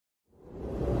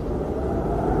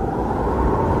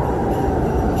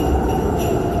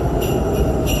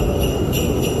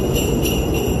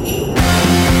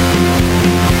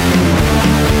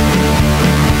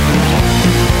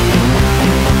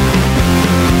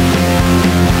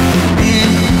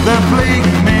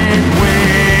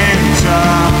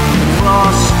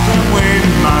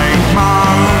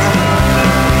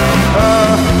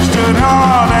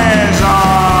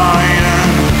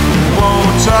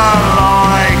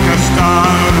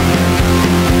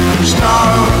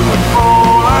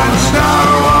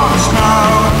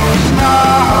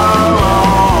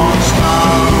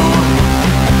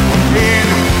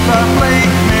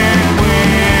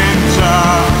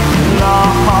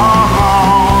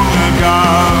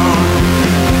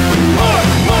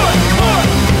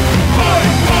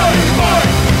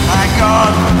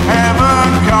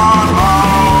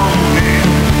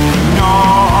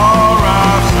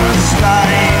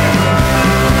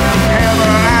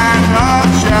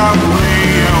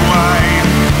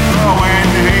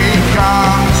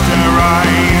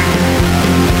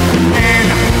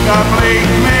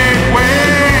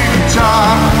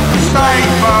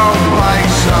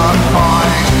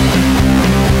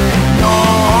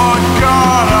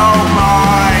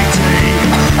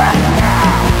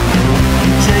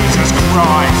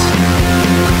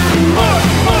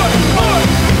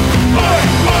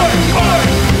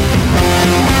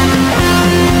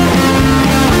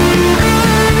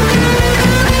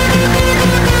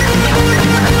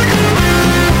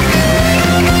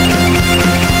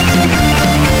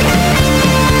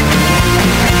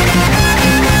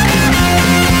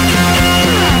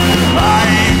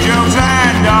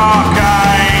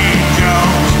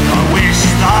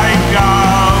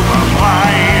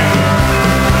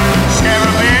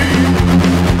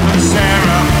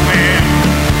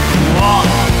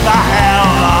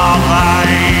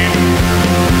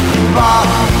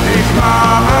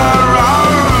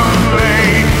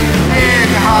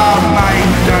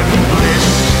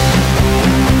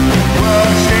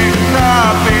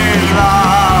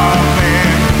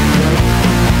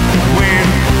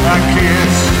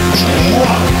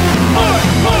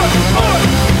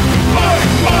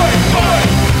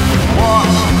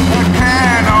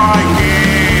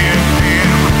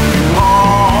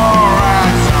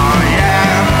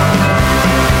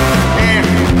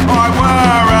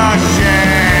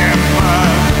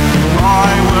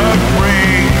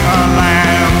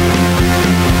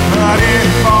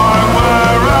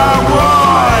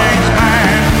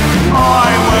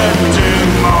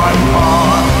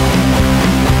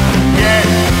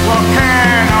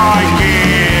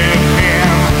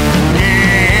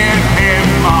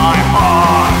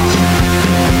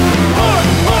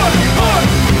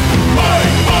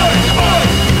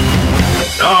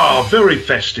Very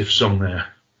festive song there.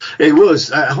 It was.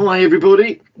 Hi,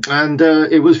 everybody. And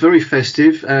it was very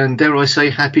festive. And dare I say,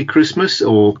 happy Christmas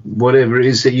or whatever it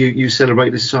is that you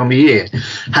celebrate this time of year.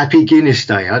 Happy Guinness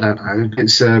Day. I don't know.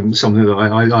 It's something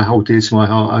that I hold dear to my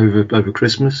heart over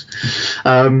Christmas.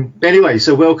 Anyway,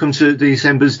 so welcome to the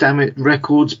Decembers Dammit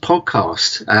Records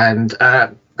Podcast. And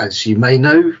as you may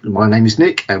know, my name is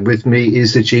Nick, and with me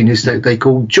is the genius that they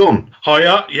call John.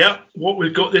 Hiya, yeah. What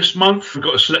we've got this month, we've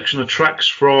got a selection of tracks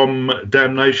from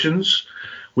DamNations.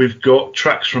 We've got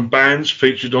tracks from bands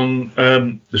featured on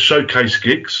the showcase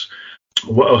gigs.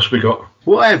 What else we got?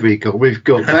 What have we got? We've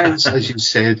got bands, as you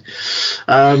said.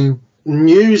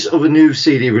 News of a new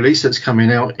CD release that's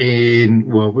coming out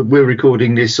we're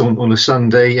recording this on a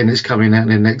Sunday and it's coming out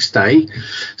the next day.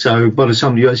 So by the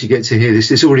time you actually get to hear this,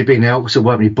 it's already been out, so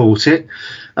I haven't bought it.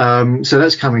 So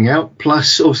that's coming out.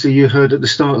 Plus, obviously, you heard at the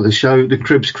start of the show the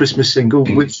Cribbsmas single,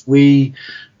 which we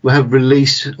have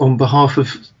released on behalf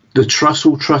of the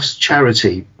Trussell Trust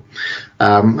charity.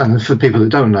 And for people that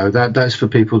don't know, that's for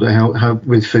people that help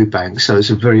with food banks. So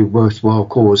it's a very worthwhile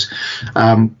cause.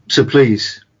 So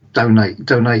please, donate.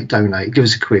 Give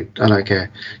us a quid. I don't care.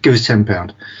 Give us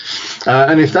 £10.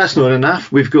 And if that's not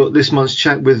enough, we've got this month's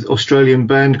chat with Australian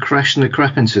band Crash and the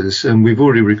Crapenters, and we've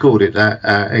already recorded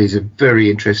that. He's a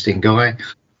very interesting guy.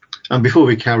 And before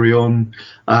we carry on,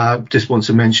 just want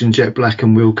to mention Jet Black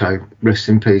and Wilco, rest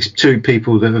in peace. Two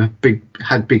people that have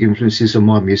had big influences on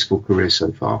my musical career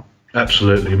so far.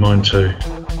 Absolutely, mine too.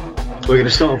 We're going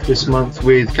to start off this month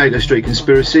with Cato Street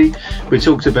Conspiracy. We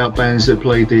talked about bands that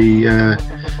played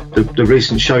the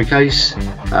recent showcase.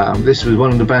 This was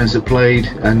one of the bands that played,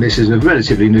 and this is a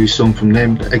relatively new song from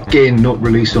them. Again, not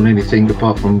released on anything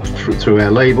apart from through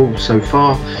our label so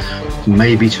far.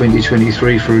 Maybe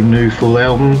 2023 for a new full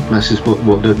album. That's just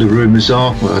what the rumours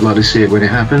are. Well, I'd like to see it when it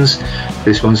happens.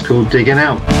 This one's called Diggin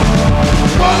Out.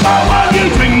 One by one you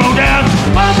bring them all down.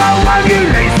 One by one you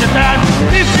lace them down.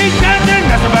 15 cans in,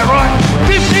 that's about right.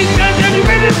 15 cans in, you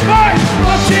ready to fight.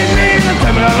 Watching me in the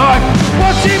terminal life.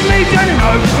 Watching me turning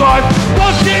overdrive.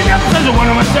 Watching episodes of one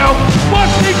of myself.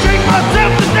 Watch me drink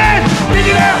myself to death.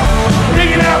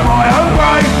 Digging out my own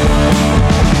grave.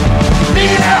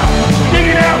 Digging out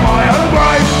my own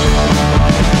grave.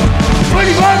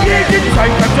 25 years to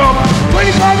take a job.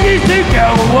 25 years to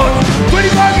get over watch.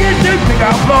 25 years to pick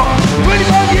up block.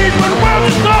 25 years for the world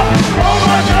to stop. Oh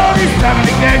my God, it's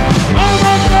happening again. Oh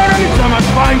my God, I'm in so much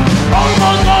pain. Oh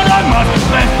my God, I must be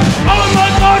blessed. Oh my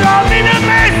God, I'm in a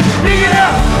mess. Digging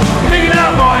out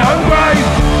my own grave.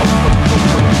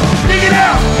 Digging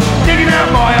out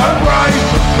my own grave.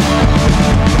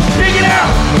 Digging out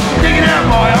my own grave. Digging out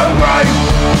my own grave.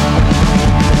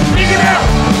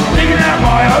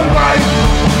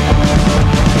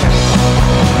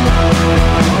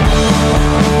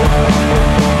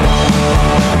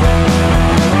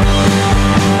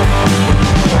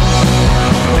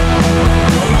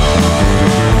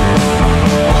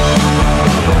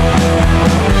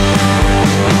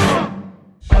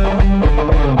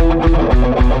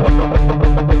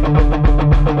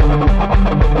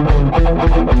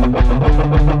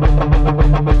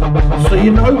 So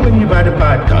you know when you've had a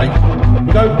bad day,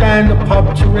 you go down the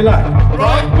pub to relax.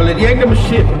 Right. Well, at the end of my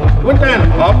shift, I went down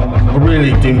the pub. I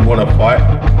really didn't want to fight.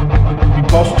 My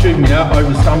boss chewed me out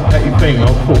over some petty thing.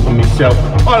 I thought to myself,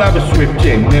 I'll have a swift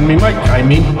gin. Then my mate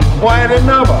came in, I had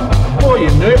another. Boy,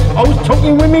 you knew it, I was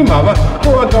talking with my mother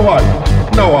before I go home.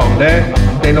 No harm there.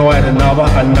 Then I had another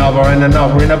and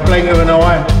another in a blink of an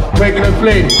eye. Regular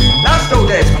flint. Let's do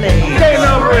this, please. Get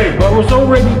another in. But I was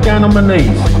already down on my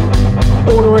knees.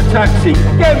 Order a taxi.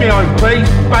 Get me home, please.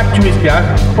 Back to his gaff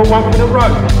for one for the road.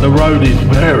 The road is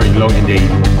very long indeed.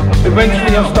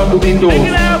 Eventually I stumbled indoors.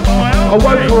 I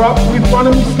woke her up with one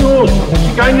of my snores.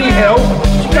 She gave me hell.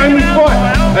 She gave me fight.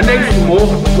 And then some more.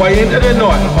 Way into the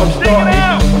night, I've started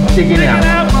digging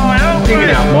out my own grave. Digging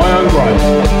out my own grave.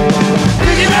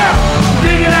 Digging out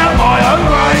my own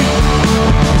grave.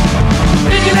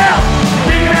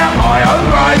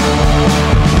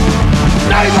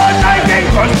 Day by day get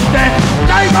close to death.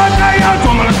 Day by day, I'm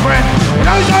ominous breath. And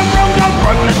those I've wronged, I've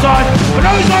broken aside. And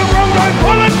those I've wronged, I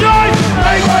apologise.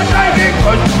 Day by day, get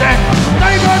close to death.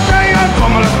 Day by day, I'm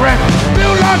ominous breath. Feel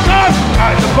like I'm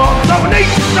at the bottom, so I need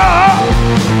to start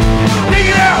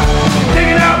digging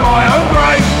out my own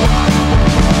grave.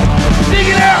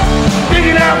 Digging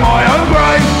out my own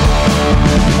grave.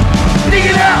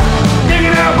 Digging out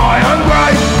my own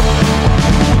grave.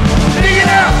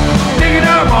 Digging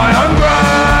out my own grave.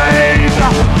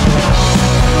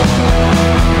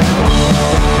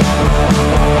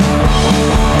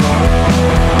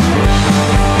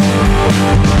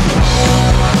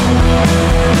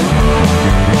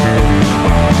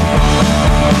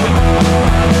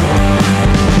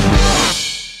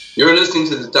 You're listening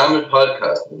to the Dammit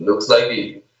Podcast. It looks like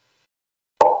you.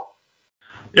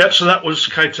 Yeah, so that was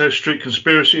Cato Street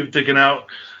Conspiracy of Digging Out.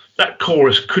 That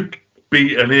chorus could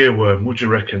be an earworm, would you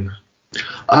reckon?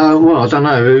 Well, I don't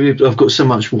know. I've got so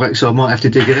much wax, so I might have to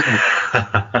dig it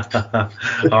out.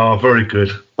 Oh, very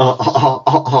good. Okay.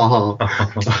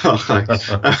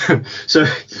 So,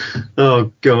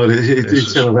 oh God,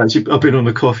 it's so actually, I've been on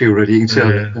the coffee already. You can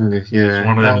tell it. Yeah, it's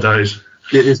one of them days.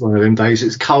 It is one of them days.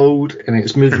 It's cold and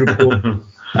it's miserable.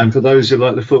 And for those who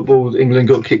like the football, England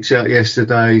got kicked out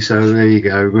yesterday. So there you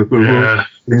go. We're all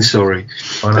feeling sorry.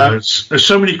 I know. There's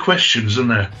so many questions, isn't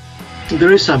there?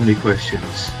 There is so many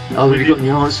questions. Oh, have you got any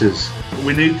answers?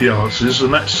 We need the answers,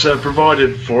 and that's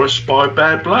provided for us by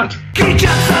Bad Blood. Can you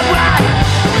jump someone?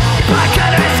 I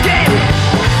can't escape.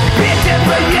 Beaten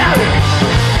for you.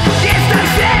 It's no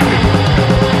sin.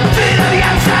 Do you know the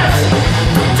answers?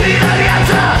 Do you know the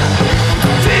answer?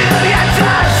 Do you know the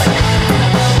answers?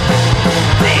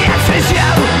 The answer is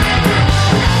you.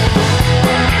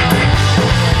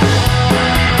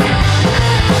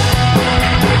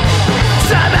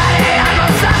 Somebody I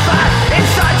will suffer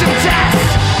inside your chest.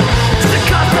 To the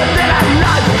comfort that I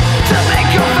love. To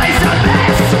make your face a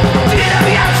mess. Do you know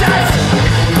the answers?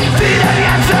 Do you know the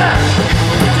answer?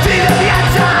 Do you know the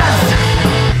answers?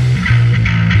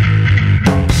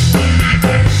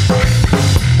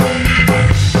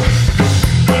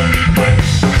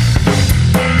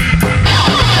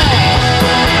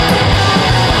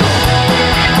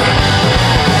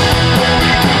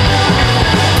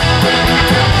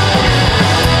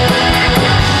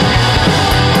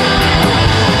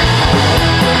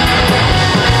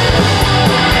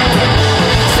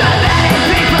 So many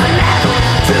people left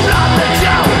to run the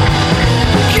show.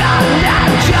 Gone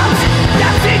and jumped,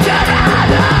 left each other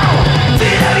alone. Do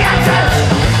you know the answers?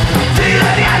 Do you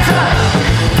know the answer?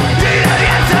 Do you know the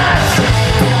answers?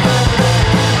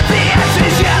 The answer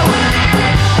is you.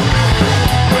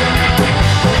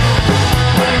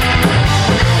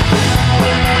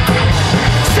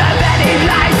 So many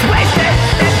lives wasted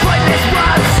in pointless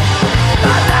words.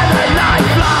 Another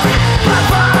life lost, but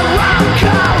for our own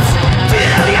cause. Do you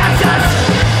know the answers?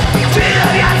 Do you know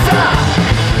the answer?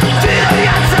 Do you know the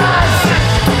answers?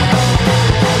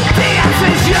 The answer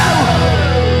is you.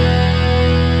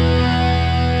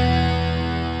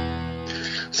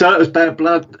 So that was Bad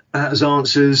Blood as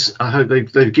answers. I hope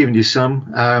they've given you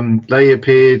some. They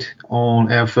appeared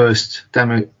on our first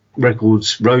Dammit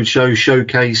Records Roadshow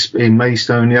showcase in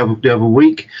Maidstone the other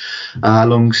week,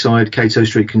 alongside Cato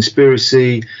Street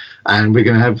Conspiracy, and we're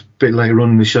going to have a bit later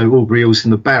on in the show Aubrey, Eels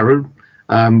and the Baron.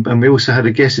 And we also had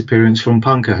a guest appearance from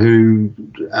Punker, who,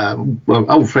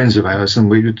 old friends of ours, and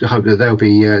we hope that they'll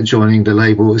be joining the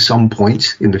label at some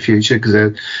point in the future, because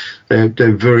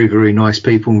they're very, very nice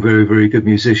people and very, very good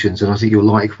musicians, and I think you'll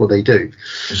like what they do.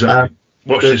 Exactly.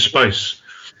 Watch this space.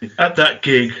 At that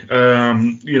gig,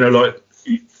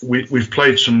 we've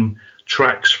played some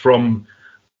tracks from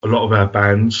a lot of our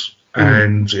bands,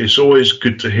 and it's always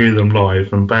good to hear them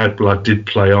live, and Bad Blood did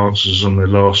play Answers on their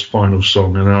last final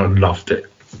song, and I loved it.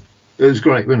 It was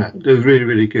great, wasn't it? It was really,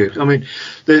 really good. I mean,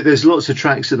 there's lots of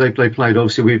tracks that they played,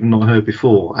 obviously, we've not heard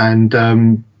before, and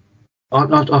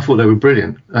I thought they were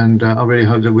brilliant, and I really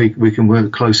hope that we can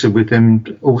work closer with them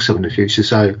also in the future.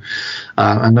 So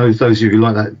I know those of you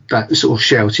like that sort of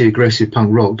shouty, aggressive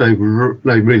punk rock, they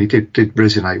really did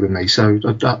resonate with me. So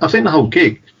I think the whole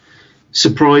gig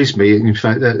surprised me, in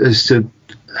fact, as to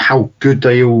how good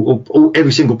they all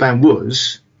every single band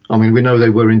was. I mean, we know they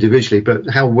were individually, but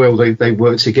how well they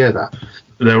worked together.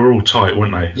 They were all tight,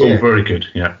 weren't they? Yeah. All very good,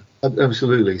 yeah.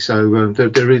 Absolutely. So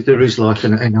there is like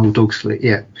an old dog split,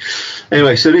 yeah.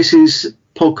 Anyway, so this is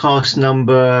podcast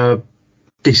number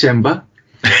December.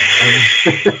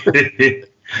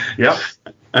 Yep.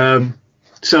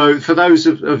 So for those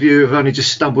of you who have only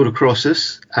just stumbled across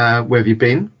us, where have you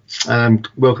been?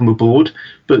 Welcome aboard.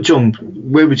 But John,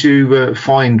 where would you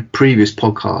find previous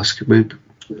podcasts?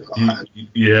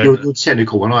 Yeah. You're the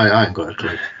technical one. I ain't got a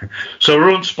clue. So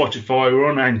we're on Spotify, we're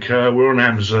on Anchor, we're on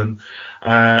Amazon.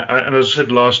 And as I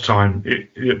said last time,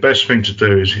 the best thing to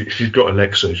do is, if you've got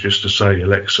Alexa, is just to say,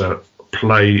 Alexa,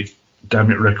 play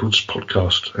Dammit Records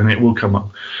podcast, and it will come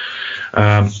up.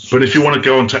 But if you want to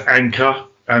go onto Anchor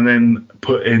and then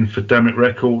put in for Dammit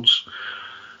Records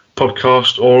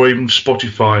podcast, or even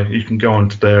Spotify, you can go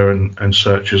onto there and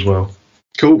search as well.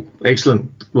 Cool,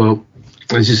 excellent. Well,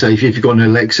 as you say, if you've got an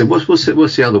Alexa, what's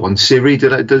the other one? Siri?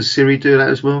 Does Siri do that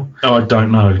as well? No, I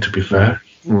don't know, to be fair.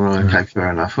 Right, okay, fair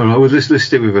enough. All right, well, let's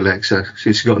stick with Alexa.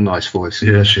 She's got a nice voice.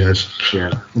 Yeah, she has.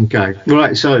 Yeah. Okay.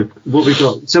 Right. So what we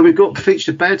got? So we've got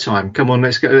featured bad time. Come on,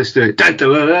 let's go. Let's do it. Da,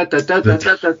 da, da, da, da,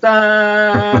 da, da,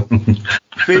 da.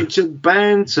 Featured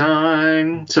band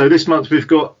time. So this month we've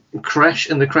got Crash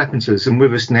and the Crapenters, and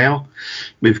with us now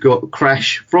we've got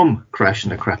Crash from Crash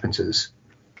and the Crapenters.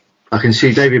 I can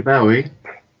see David Bowie.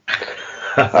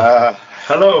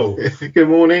 Hello. Good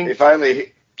morning. If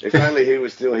only he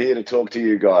was still here to talk to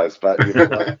you guys, but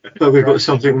But we've got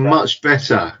something much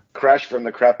better. Crash from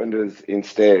the Crapenters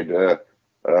instead. A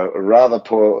rather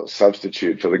poor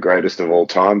substitute for the greatest of all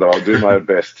time, but I'll do my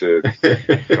best to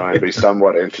try and be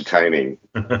somewhat entertaining.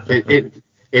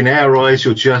 In our eyes,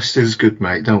 you're just as good,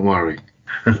 mate. Don't worry.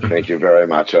 Thank you very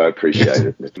much. I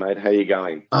appreciate it, mate. How you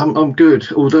going? I'm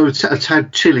good, although it's a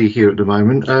tad chilly here at the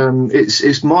moment. It's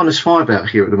 -5 out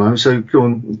here at the moment, so go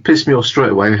on, piss me off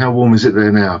straight away. How warm is it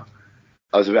there now?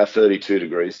 I was about 32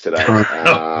 degrees today.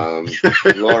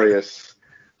 Glorious,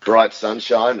 bright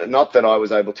sunshine. Not that I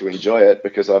was able to enjoy it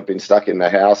because I've been stuck in the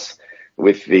house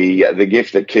with the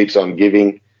gift that keeps on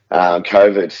giving,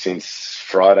 COVID. Since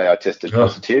Friday, I tested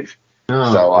positive.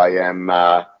 So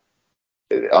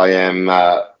I am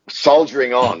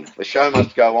soldiering on. The show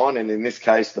must go on, and in this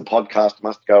case, the podcast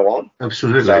must go on.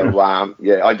 Absolutely. So,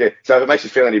 yeah, I did. So if it makes you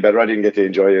feel any better, I didn't get to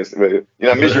enjoy this.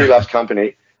 Misery loves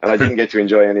company, and I didn't get to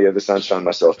enjoy any of the sunshine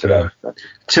myself today.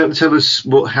 Tell us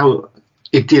how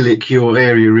idyllic your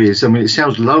area is. I mean, it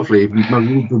sounds lovely.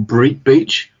 Maroubra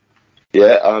Beach.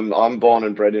 Yeah, I'm born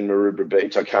and bred in Maroubra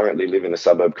Beach. I currently live in a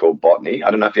suburb called Botany. I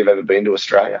don't know if you've ever been to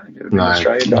Australia. Have you ever been to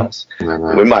Australia, guys? No.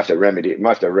 We might have to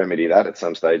remedy that at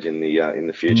some stage in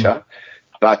the future.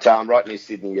 But right near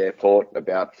Sydney Airport,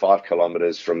 about 5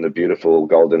 kilometres from the beautiful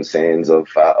golden sands of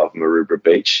Maroubra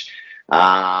Beach.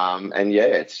 And yeah,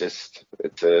 it's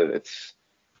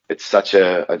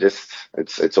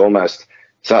almost.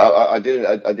 So I did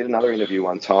another interview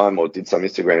one time, or did some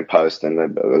Instagram post, and I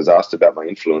was asked about my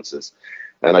influences,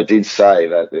 and I did say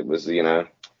that it was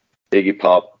Iggy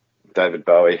Pop, David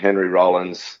Bowie, Henry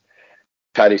Rollins,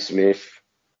 Patti Smith,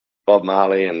 Bob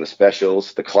Marley and the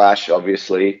Specials, The Clash,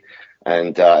 obviously,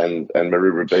 and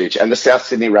Maroubra Beach, and the South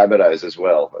Sydney Rabbitohs as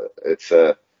well. It's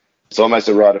almost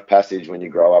a rite of passage when you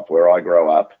grow up where I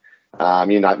grow up.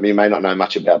 You may not know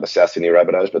much about the South Sydney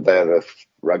Rabbitohs, but they're the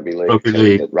rugby league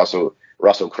team that Russell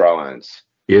Crowe owns.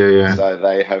 Yeah. So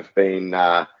they have been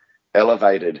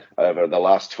elevated over the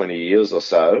last 20 years or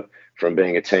so from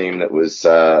being a team that was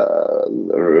a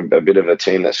bit of a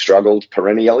team that struggled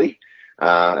perennially,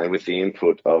 and with the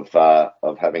input of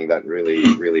having that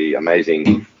really, really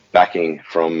amazing backing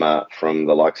from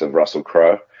the likes of Russell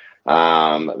Crowe,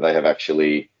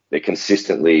 they're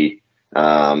consistently in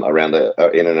and around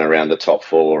the top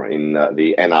 4 in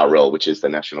the NRL, which is the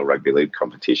National Rugby League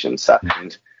competition. So,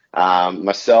 and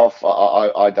myself,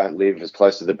 I don't live as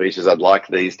close to the beach as I'd like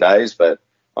these days, but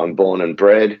I'm born and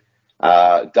bred.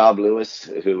 Dub Lewis,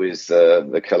 who is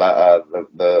the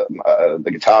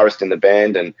guitarist in the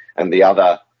band and the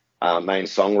other main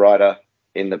songwriter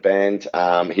in the band,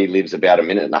 he lives about 1.5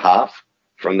 minutes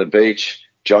from the beach.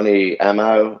 Johnny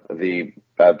Ammo, the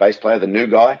bass player, the new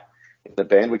guy in the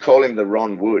band, we call him the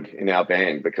Ron Wood in our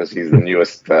band because he's the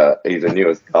newest. He's the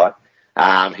newest guy.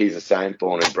 He's the same,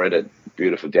 born and bred at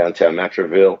beautiful downtown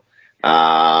Matraville.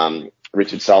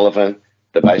 Richard Sullivan,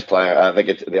 the bass player,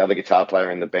 the other guitar player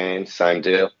in the band, same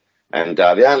deal. And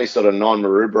the only sort of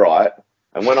non-Maroubrite,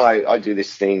 and when I do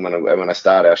this thing when I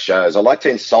start our shows, I like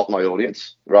to insult my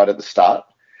audience right at the start,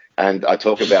 and I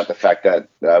talk about the fact that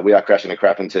we are Crash and the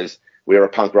Crapenters. We are a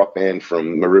punk rock band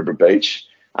from Maroubra Beach,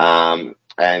 and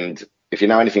if you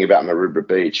know anything about Maroubra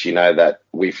Beach, you know that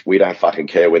we don't fucking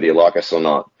care whether you like us or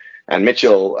not. And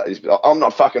Mitchell I'm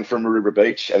not fucking from Maroubra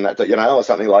Beach, and that, or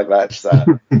something like that.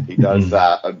 So he does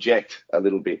object a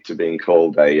little bit to being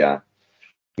called a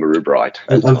Maroubrite,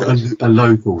 a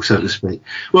local, so to speak.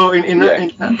 Well, in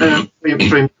that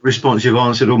response, you've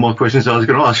answered all my questions I was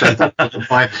going to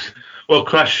ask. Well,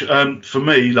 Crash, for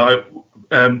me,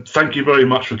 thank you very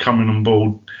much for coming on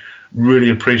board. Really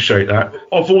appreciate that.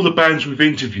 Of all the bands we've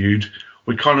interviewed,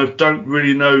 we kind of don't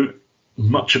really know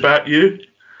much about you.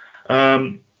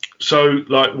 So,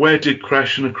 like, where did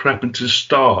Crash and the Crapenters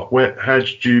start? How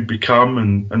did you become,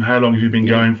 and how long have you been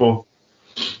going for?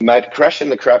 Mate, Crash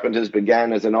and the Crapenters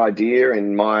began as an idea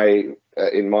in my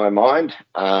mind.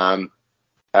 I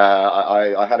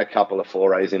had a couple of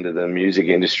forays into the music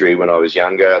industry when I was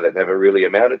younger that never really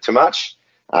amounted to much.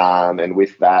 And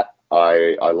with that,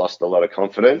 I lost a lot of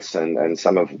confidence, and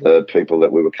some of the people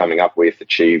that we were coming up with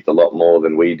achieved a lot more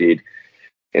than we did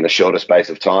in a shorter space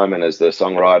of time. And as the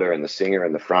songwriter and the singer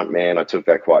and the front man, I took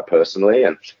that quite personally.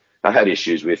 And I had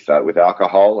issues with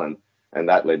alcohol, and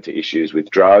that led to issues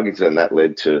with drugs, and that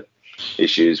led to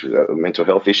issues with mental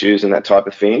health issues and that type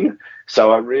of thing.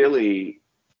 So I really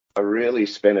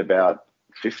spent about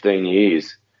 15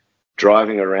 years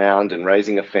driving around and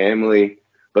raising a family,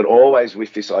 but always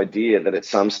with this idea that at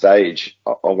some stage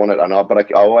I wanted, but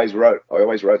I always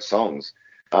wrote songs.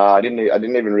 I didn't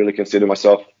even really consider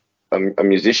myself a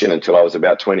musician until I was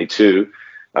about 22.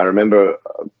 I remember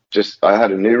I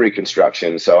had a knee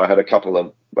reconstruction, so I had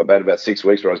about 6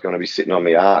 weeks where I was going to be sitting on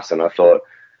my ass, and I thought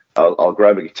I'll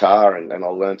grab a guitar and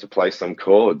I'll learn to play some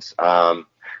chords. And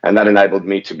that enabled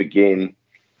me to begin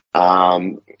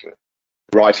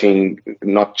writing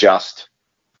not just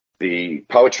the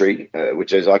poetry,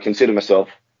 which is, I consider myself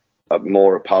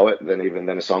more a poet than a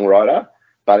songwriter,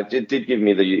 but it did give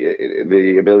me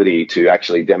the ability to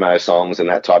actually demo songs and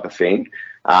that type of thing.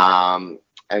 And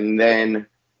then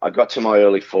I got to my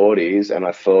early 40s, and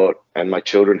I thought, and my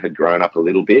children had grown up a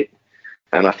little bit,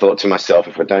 and I thought to myself,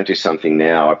 if I don't do something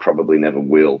now, I probably never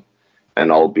will,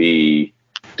 and I'll be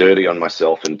dirty on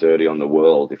myself and dirty on the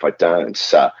world if I don't.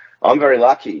 So I'm very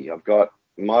lucky. I've got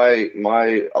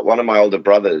one of my older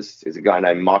brothers is a guy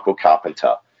named Michael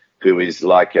Carpenter, who is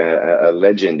like a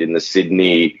legend in the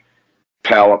Sydney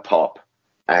power pop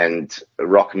and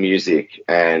rock music,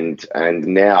 and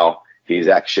now he's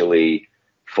actually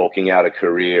forking out a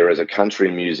career as a country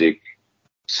music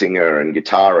singer and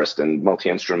guitarist and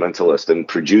multi-instrumentalist and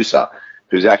producer,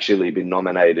 who's actually been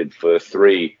nominated for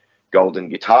 3 Golden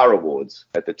Guitar Awards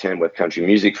at the Tamworth Country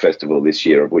Music Festival this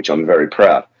year, of which I'm very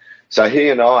proud. So he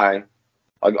and I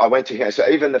went to him. So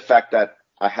even the fact that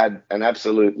I had an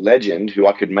absolute legend who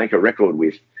I could make a record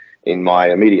with in my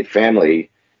immediate family,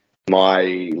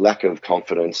 my lack of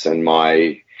confidence and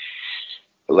my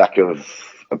lack of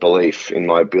belief in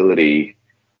my ability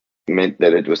meant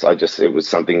that it was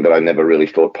something that I never really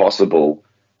thought possible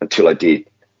until I did.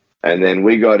 And then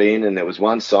we got in, and there was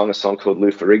a song called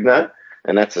Lou Ferrigno,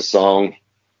 and that's a song,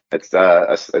 it's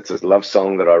a love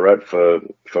song that I wrote for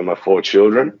my 4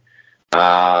 children.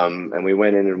 And we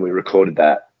went in and we recorded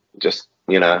that.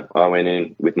 I went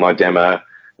in with my demo.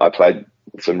 I played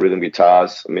some rhythm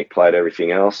guitars. Mick played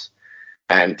everything else,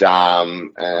 and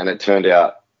it turned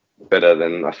out better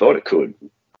than I thought it could.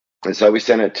 And so we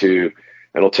sent it to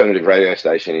an alternative radio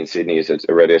station in Sydney. It's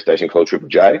a radio station called Triple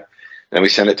J, and we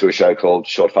sent it to a show called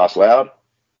Short Fast Loud.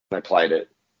 They played it,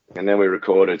 and then we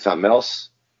recorded something else.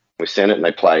 We sent it, and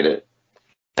they played it,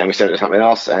 and we sent it to something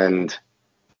else, and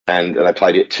they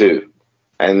played it too.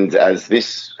 And as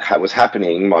this was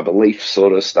happening, my belief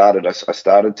sort of started. I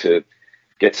started to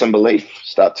get some belief,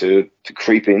 start to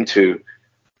creep into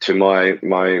my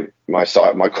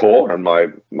core and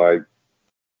my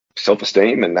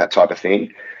self-esteem and that type of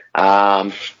thing.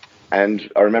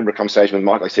 And I remember a conversation with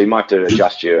Mike. I said, you might have to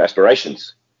adjust your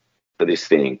aspirations for this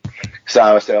thing. So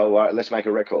I said, all right, let's make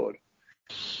a record.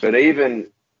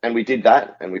 And we did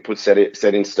that, and we put Set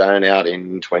in Stone out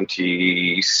in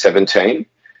 2017,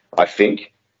 I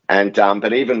think. And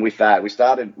but even with that, we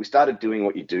started doing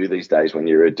what you do these days when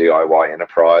you're a DIY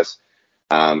enterprise,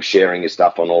 sharing your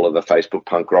stuff on all of the Facebook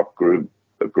punk rock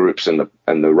groups and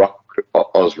the rock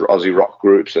Aussie rock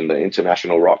groups and the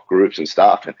international rock groups and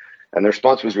stuff. And the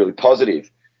response was really positive,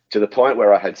 to the point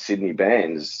where I had Sydney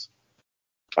bands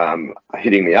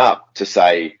hitting me up to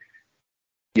say,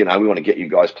 we want to get you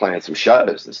guys playing some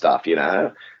shows and stuff,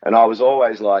 And I was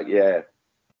always like, yeah,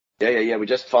 we're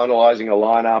just finalising a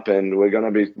lineup, and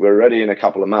we're ready in a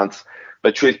couple of months.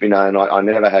 But truth be known, I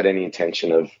never had any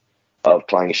intention of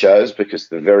playing shows, because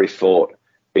the very thought,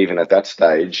 even at that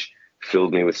stage,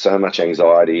 filled me with so much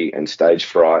anxiety and stage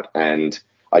fright, and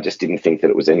I just didn't think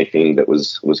that it was anything that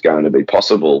was going to be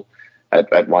possible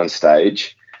at one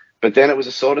stage. But then it was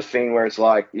a sort of thing where it's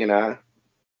like, if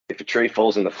a tree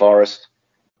falls in the forest,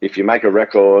 if you make a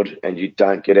record and you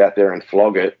don't get out there and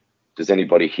flog it, does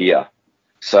anybody hear?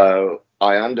 So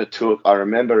I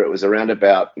remember it was around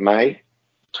about May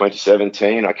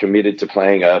 2017, I committed to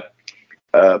playing a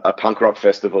punk rock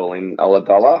festival in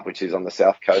Ulladulla, which is on the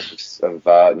south coast of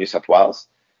New South Wales,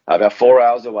 about 4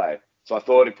 hours away. So I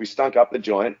thought, if we stunk up the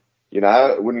joint,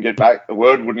 wouldn't get back. The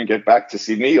word wouldn't get back to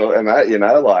Sydney, and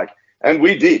that, and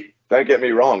we did. Don't get me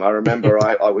wrong. I remember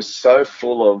I was so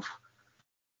full of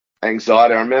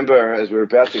anxiety. I remember as we were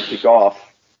about to kick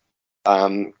off,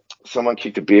 someone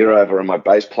kicked a beer over on my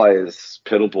bass player's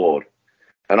pedal board,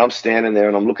 and I'm standing there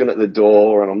and I'm looking at the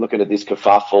door and I'm looking at this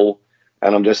kerfuffle,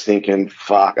 and I'm just thinking,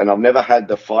 fuck. And I've never had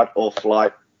the fight or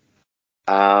flight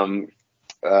in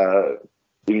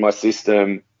my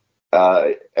system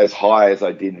as high as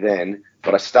I did then,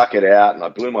 but I stuck it out and I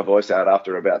blew my voice out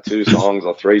after about 2 songs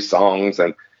or 3 songs,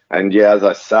 and yeah, as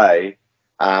I say,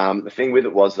 the thing with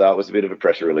it was it was a bit of a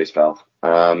pressure release valve.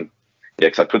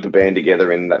 Because I put the band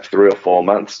together in that 3 or 4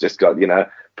 months, just got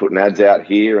putting ads out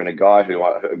here, and a guy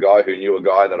who knew a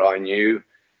guy that I knew,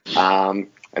 and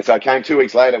so I came 2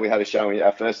 weeks later. We had a show,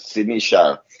 our first Sydney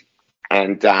show,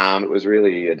 and it was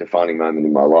really a defining moment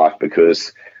in my life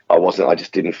because I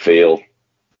just didn't feel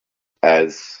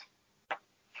as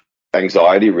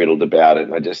anxiety riddled about it.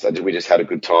 We just had a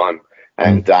good time.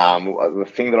 And the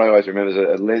thing that I always remember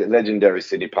is a legendary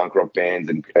Sydney punk rock band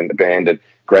and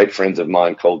great friends of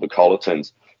mine called the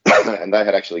Colletons, and they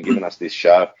had actually given us this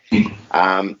show.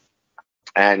 And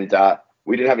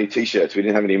we didn't have any T-shirts, we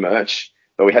didn't have any merch,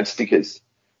 but we had stickers.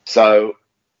 So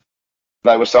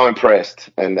they were so impressed,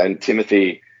 and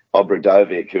Timothy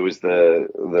Obradovic, who was the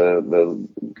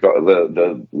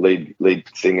lead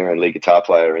singer and lead guitar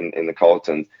player in the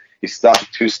Colletons, he stuck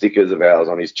 2 stickers of ours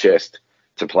on his chest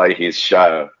to play his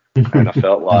show, and I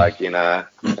felt like, and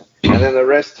then the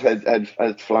rest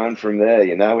had flown from there.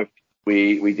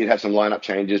 We did have some lineup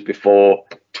changes before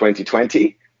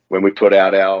 2020 when we put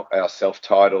out our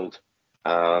self-titled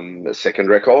second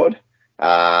record,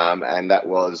 and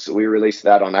we released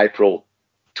that on April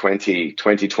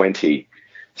 2020.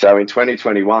 So in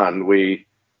 2021 we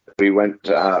put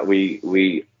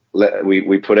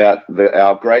out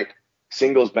our great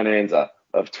singles bonanza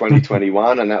of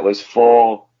 2021, and that was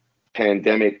 4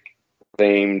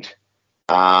 pandemic-themed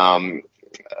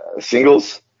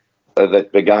singles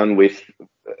that began with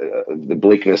the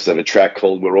bleakness of a track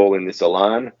called "We're All in This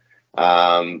Alone."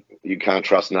 You Can't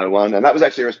Trust No One, and that was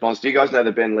actually a response. Do you guys know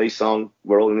the Ben Lee song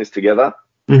 "We're All in This Together"?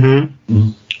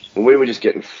 Mm-hmm. We were just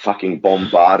getting fucking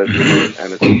bombarded with it,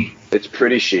 and it's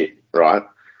pretty shit, right?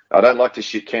 I don't like to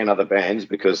shit can other bands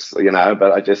because,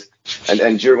 but I just, and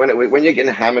when you're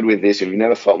getting hammered with this, and you've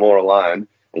never felt more alone,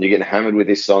 and you're getting hammered with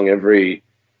this song every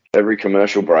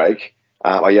commercial break,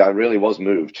 I really was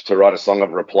moved to write a song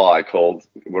of reply called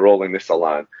 "We're All in This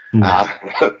Alone."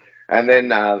 Mm-hmm. And then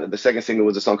the second single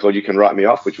was a song called "You Can Write Me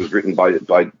Off," which was written by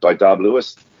Darb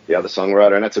Lewis, the other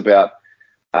songwriter, and that's about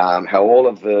how all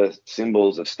of the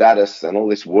symbols of status and all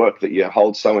this work that you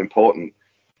hold so important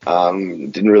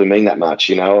didn't really mean that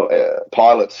much.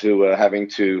 Pilots who were having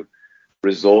to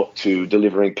resort to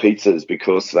delivering pizzas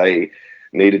because they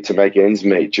needed to make ends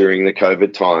meet during the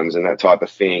COVID times and that type of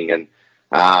thing. And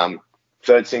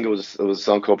third single was a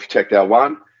song called "Protect Our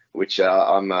One," which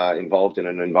I'm involved in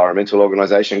an environmental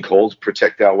organization called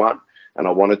Protect Our One, and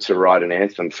I wanted to write an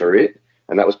anthem for it,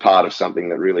 and that was part of something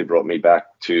that really brought me back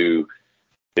to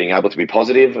being able to be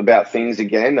positive about things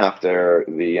again after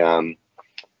the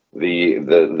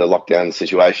lockdown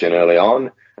situation early on.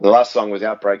 And the last song was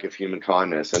 "Outbreak of Human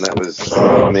Kindness," and that was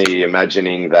me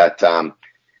imagining that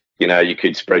you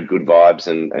could spread good vibes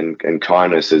and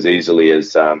kindness as easily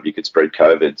as you could spread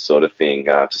COVID, sort of thing.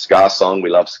 It's a ska song. We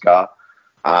love ska.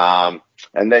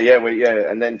 And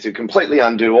then to completely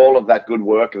undo all of that good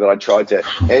work that I tried to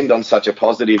end on such a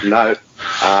positive note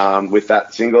with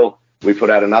that single, we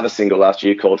put out another single last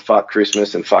year called "Fuck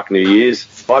Christmas and Fuck New Year's."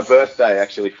 My birthday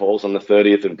actually falls on the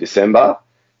 30th of December,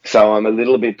 so I'm a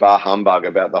little bit bar humbug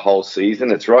about the whole season.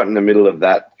 It's right in the middle of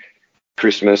that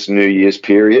Christmas, New Year's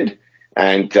period,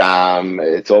 and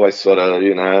it's always sort of,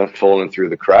 falling through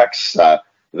the cracks.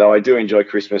 Though I do enjoy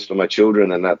Christmas for my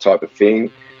children and that type of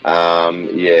thing.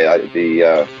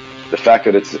 The fact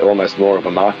that it's almost more of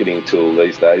a marketing tool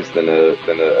these days than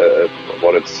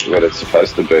what it's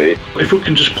supposed to be. If we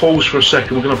can just pause for a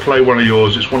second, we're going to play one of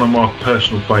yours. It's one of my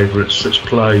personal favourites. Let's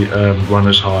play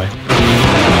 "Runners High."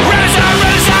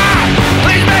 Runners high,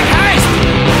 please make haste.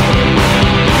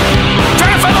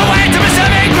 Turn from the way to my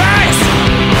saving grace.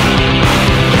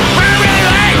 We're really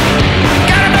late,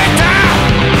 gotta make time.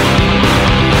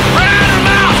 Run out of the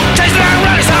mouth, chasing our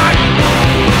runners high.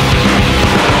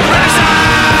 Runners high.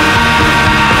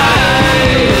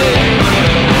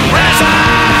 Runners high.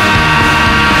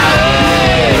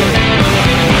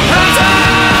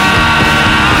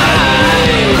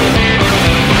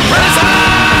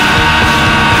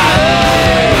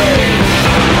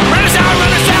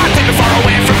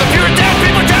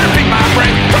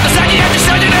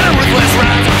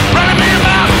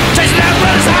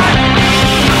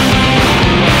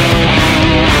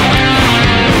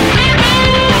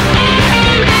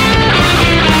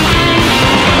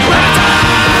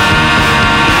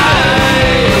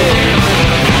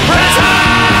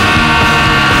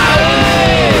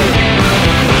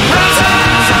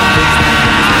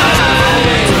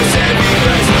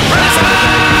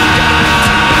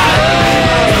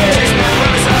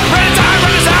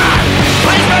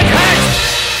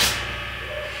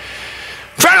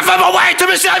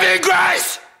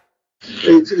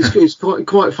 it's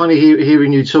quite funny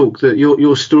hearing you talk, that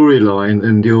your storyline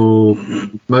and your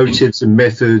motives and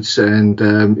methods and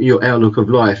your outlook of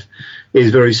life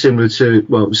is very similar to,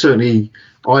 well, certainly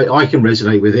I can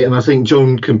resonate with it, and I think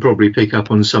John can probably pick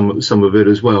up on some of it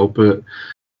as well. But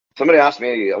somebody asked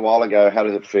me a while ago, how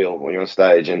does it feel when you're on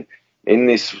stage? And in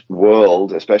this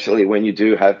world, especially when you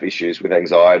do have issues with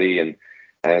anxiety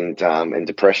and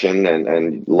depression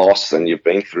and loss, and you've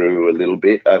been through a little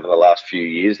bit over the last few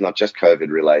years, not just COVID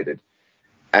related.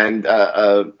 And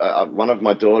one of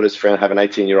my daughter's friends, I have an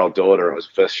 18-year-old daughter. It was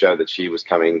the first show that she was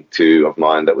coming to of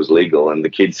mine that was legal. And the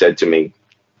kid said to me,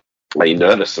 "Are you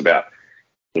nervous about,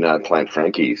 playing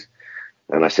Frankie's?"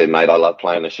 And I said, "Mate, I love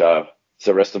playing the show.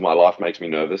 So the rest of my life makes me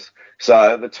nervous."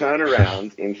 So the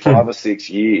turnaround in 5 or 6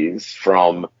 years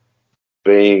from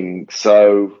being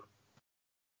so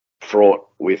fraught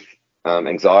with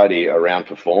anxiety around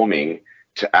performing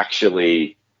to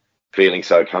actually feeling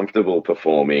so comfortable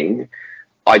performing.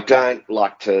 I don't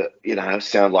like to,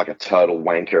 sound like a total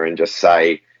wanker and just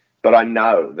say, but I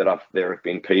know that there have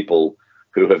been people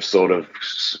who have sort of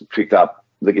picked up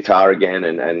the guitar again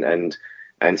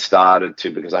and started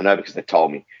to, because they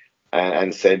told me,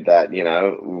 and said that,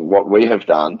 what we have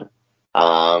done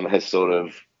has sort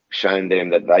of shown them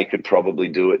that they could probably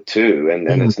do it too. And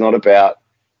it's not about,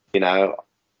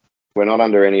 we're not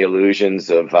under any illusions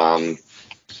of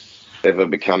ever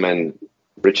becoming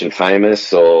rich and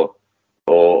famous or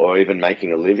even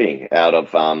making a living out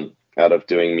of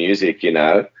doing music.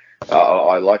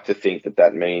 I like to think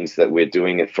that means that we're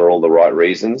doing it for all the right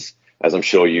reasons, as I'm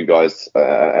sure you guys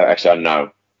actually, I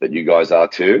know that you guys are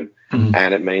too. Mm-hmm.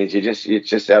 And it means you're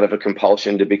just out of a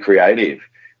compulsion to be creative.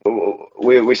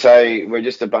 We say we're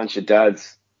just a bunch of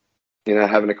dads,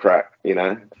 having a crack.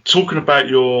 Talking about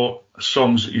your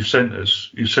songs that you've sent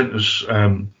us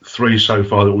 3 so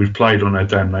far that we've played on our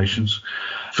DamNations.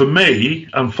 For me,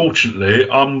 unfortunately,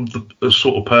 I'm the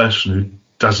sort of person who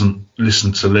doesn't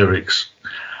listen to lyrics.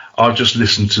 I just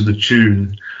listen to the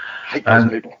tune. I hate those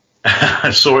people.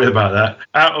 Sorry about that.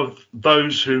 Out of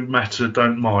those who matter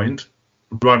don't mind,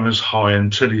 Runners High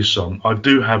and Tilly's song, I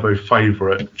do have a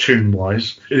favourite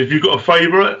tune-wise. Have you got a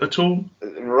favourite at all?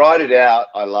 Write It Out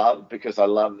I love, because I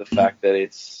love the fact that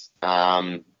it's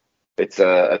a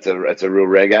real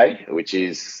reggae, which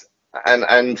is,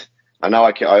 and I know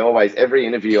I always, every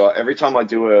interview, every time I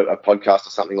do a podcast or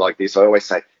something like this, I always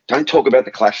say, don't talk about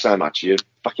the Clash so much. You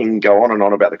fucking go on and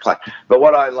on about the Clash. But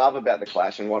what I love about the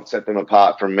Clash and what set them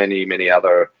apart from many, many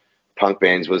other punk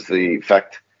bands was the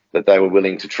fact that they were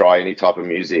willing to try any type of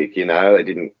music. They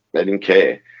didn't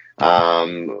care.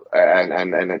 And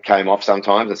it came off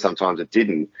sometimes, and sometimes it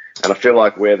didn't. And I feel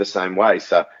like we're the same way.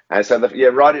 So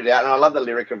Write It Out. And I love the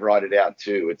lyric of Write It Out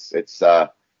too. It's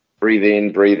breathe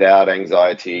in, breathe out,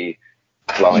 anxiety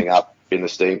flowing up in the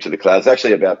steam to the clouds. It's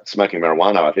actually about smoking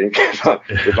marijuana, I think.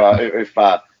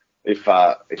 if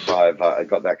I've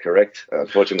got that correct.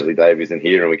 Fortunately, Dave isn't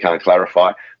here and we can't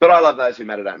clarify. But I love Those Who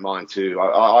Matter Don't Mind too.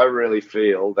 I really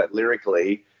feel that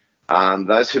lyrically,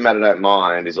 Those Who Matter Don't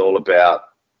Mind is all about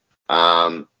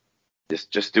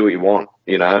just do what you want.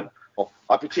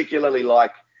 I particularly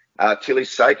like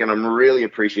Tilly's Sake, and I'm really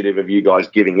appreciative of you guys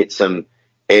giving it some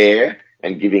air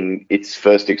and giving its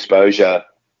first exposure,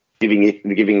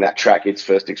 giving that track its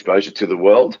first exposure to the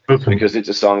world, because it's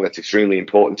a song that's extremely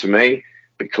important to me,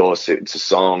 because it's a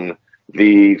song,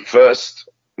 the first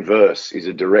verse is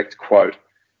a direct quote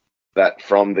that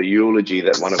from the eulogy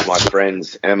that one of my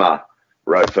friends, Emma,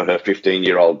 wrote for her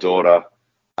 15-year-old daughter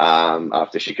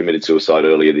after she committed suicide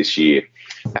earlier this year.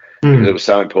 It was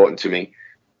so important to me.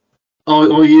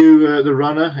 Are you the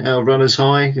runner, our Runners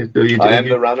High? I am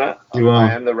the runner. You are.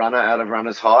 I am the runner out of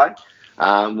Runners High.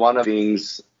 One of the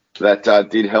things that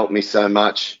did help me so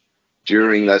much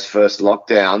during those first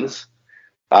lockdowns.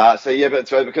 But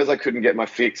because I couldn't get my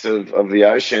fix of the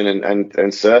ocean and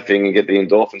surfing and get the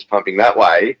endorphins pumping that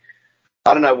way,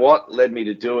 I don't know what led me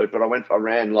to do it, but I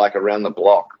ran like around the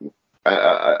block,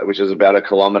 which is about 1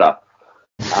 kilometre.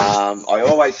 I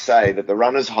always say that the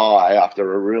Runners High,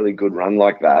 after a really good run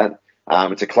like that,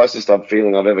 it's the closest I'm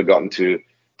feeling I've ever gotten to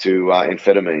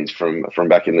amphetamines from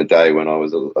back in the day when I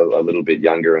was a little bit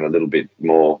younger and a little bit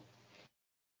more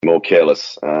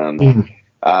careless. And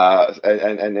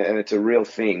it's a real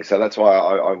thing. So that's why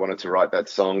I wanted to write that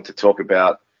song, to talk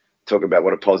about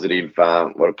what a positive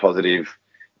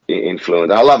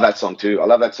influence. I love that song too. I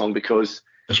love that song because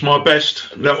it's my best,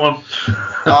 that one.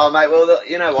 Oh, mate, well,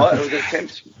 you know what? It was an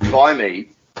attempt by me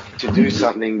to do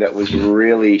something that was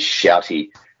really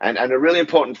shouty. And a really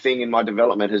important thing in my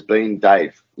development has been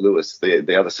Dave Lewis,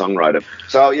 the other songwriter.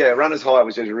 So, yeah, Runners High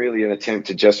was just really an attempt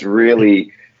to just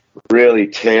really, really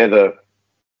tear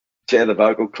share the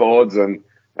vocal cords, and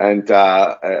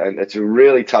it's a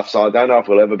really tough song. I don't know if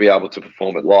we'll ever be able to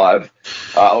perform it live,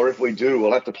 or if we do,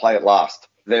 we'll have to play it last.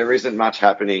 There isn't much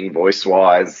happening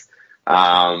voice-wise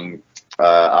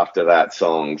after that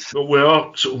song. But we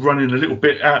are sort of running a little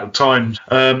bit out of time.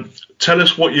 Tell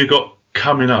us what you got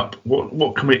coming up.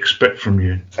 What can we expect from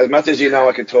you? As much as you know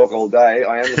I could talk all day,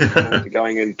 I am looking forward to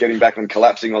going and getting back and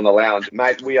collapsing on the lounge.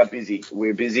 Mate, we are busy.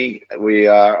 We're busy.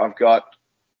 We're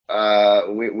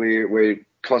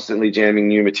constantly jamming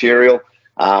new material.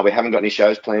 We haven't got any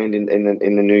shows planned in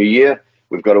the new year.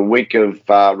 We've got a week of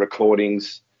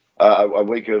recordings, a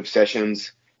week of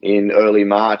sessions in early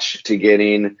March to get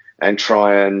in and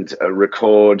try and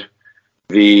record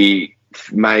the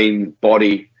main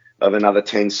body of another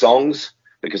 10 songs,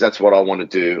 because that's what I want to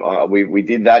do. We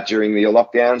did that during the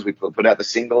lockdowns. We put out the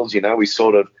singles. We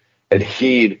sort of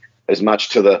adhered as much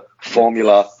to the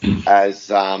formula as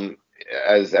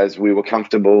we were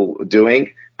comfortable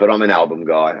doing. But I'm an album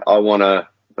guy. I want to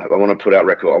put out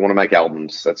record. I want to make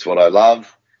albums. That's what I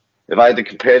love. If I had to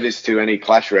compare this to any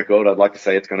Clash record, I'd like to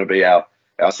say it's going to be our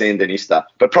Sandinista,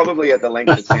 but probably at the length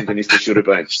that Sandinista should have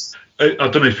been. I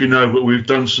don't know if you know, but we've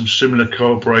done some similar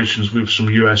collaborations with some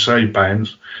USA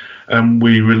bands, and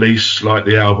we release like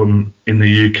the album in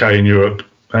the UK and Europe.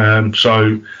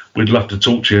 So we'd love to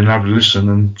talk to you and have a listen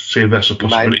and see if that's a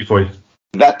possibility for you.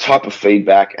 That type of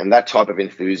feedback and that type of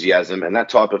enthusiasm and that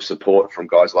type of support from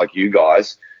guys like you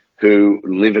guys who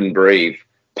live and breathe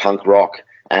punk rock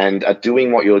and are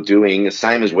doing what you're doing, the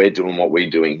same as we're doing what we're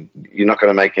doing. You're not going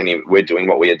to make any. We're doing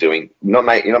what we are doing. You're not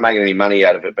making any money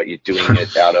out of it, but you're doing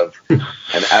it out of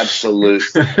an absolute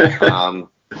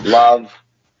love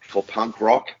for punk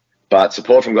rock. But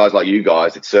support from guys like you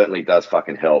guys, it certainly does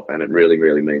fucking help, and it really,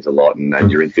 really means a lot.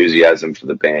 And your enthusiasm for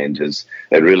the band it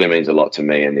really means a lot to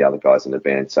me and the other guys in the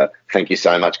band. So thank you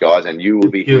so much, guys, and you will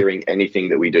be hearing anything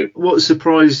that we do. What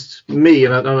surprised me,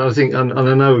 and I think, and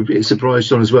I know it surprised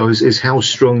John as well, is how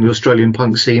strong the Australian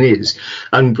punk scene is.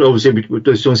 And obviously,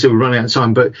 as John said, we're running out of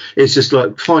time, but it's just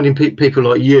like finding people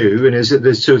like you, and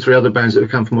there's 2 or 3 other bands that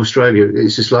have come from Australia.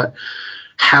 It's just like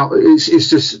how it's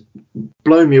just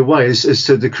blown me away as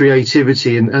to the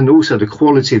creativity and also the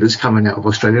quality that's coming out of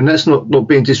Australia. And that's not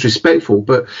being disrespectful,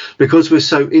 but because we're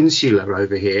so insular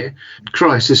over here,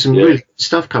 Christ, there's some really good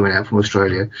stuff coming out from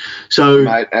Australia. So,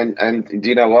 mate, and do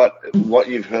you know what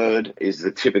you've heard is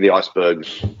the tip of the iceberg.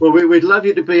 Well, we'd love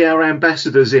you to be our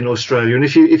ambassadors in Australia, and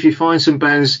if you find some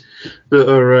bands that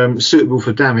are suitable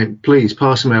for Dammit, please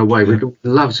pass them our way. We'd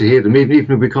love to hear them,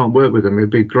 even if we can't work with them.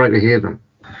 It'd be great to hear them.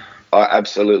 I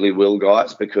absolutely will,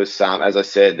 guys, because as I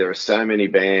said, there are so many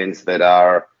bands that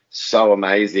are so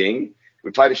amazing.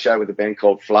 We played a show with a band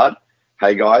called Flood.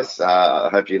 Hey, guys, I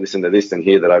hope you listen to this and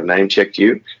hear that I've name-checked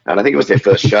you. And I think it was their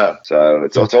first show. So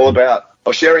it's all about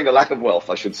sharing the lack of wealth,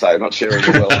 I should say, not sharing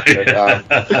the wealth.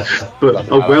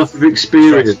 But a wealth of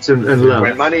experience and love.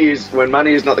 When money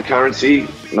is not the currency,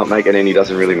 not making any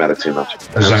doesn't really matter too much.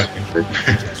 Exactly.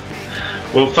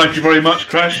 Well, thank you very much,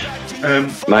 Crash.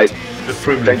 Mate,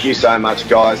 thank you so much,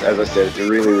 guys. As I said, it's a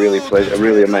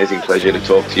really amazing pleasure to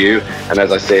talk to you. And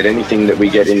as I said, anything that we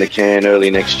get in the can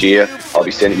early next year, I'll be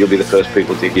sending. You'll be the first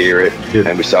people to hear it. Yeah.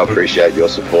 And we so appreciate your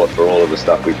support for all of the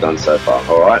stuff we've done so far.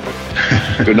 All right.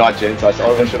 Good night, gents.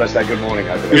 Or should I say good morning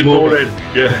over there? Good morning.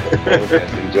 Yeah.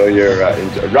 Enjoy your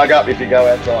rug up if you go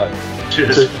outside.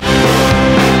 Cheers.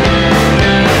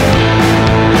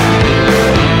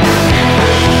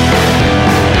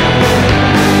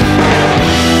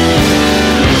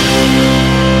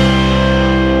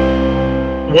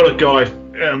 What a guy.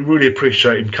 Really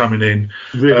appreciate him coming in.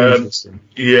 Really interesting.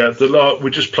 Yeah,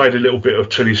 we just played a little bit of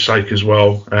Tilly's Sake as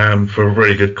well for a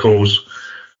very good cause.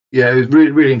 Yeah, it was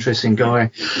really, really interesting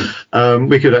guy.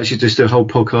 We could actually just do a whole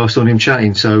podcast on him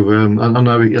chatting. So I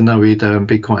know he'd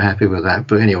be quite happy with that.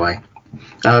 But anyway,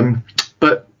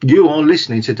 but you are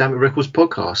listening to Dammit Records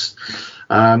Podcast.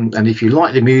 And if you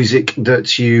like the music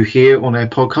that you hear on our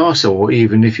podcast, or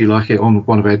even if you like it on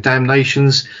one of our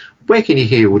DamNations, where can you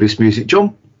hear all this music,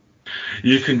 John?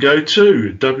 You can go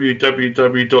to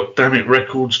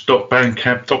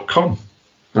www.dammitrecords.bandcamp.com.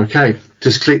 Okay,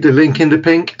 just click the link in the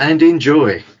pink and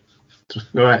enjoy.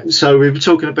 All right, so we were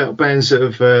talking about bands that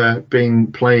have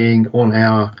been playing on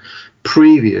our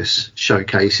previous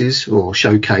showcases, or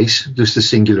showcase, just a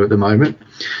singular at the moment.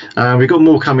 We've got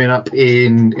more coming up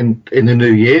in the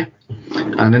new year.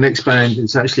 And the next band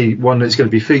is actually one that's going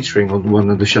to be featuring on one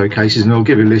of the showcases, and I'll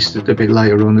give a list a bit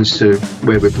later on as to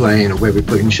where we're playing or where we're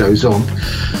putting shows on.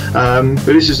 But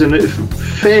this is a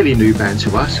fairly new band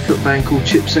to us, a band called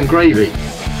Chipsum Gravy.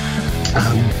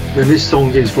 And this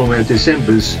song is from our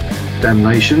Decembers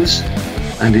Dammit,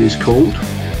 and it is called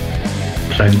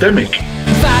Plandemic.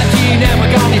 5G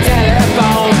network on your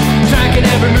telephone, tracking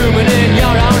every movement in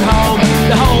your own home.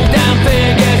 The whole damn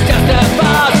thing is just a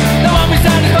farce. No one be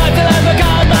satisfied till I've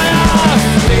got my ass.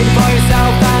 Think for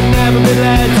yourself and never be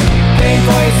led. Think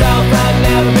for yourself and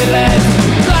never be led.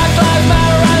 Black lives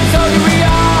matter and so do we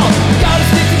all. Gotta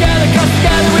stick together 'cause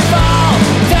together we fall.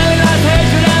 Telling us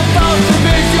hatred and false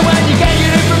division when you get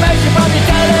your information from your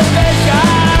television.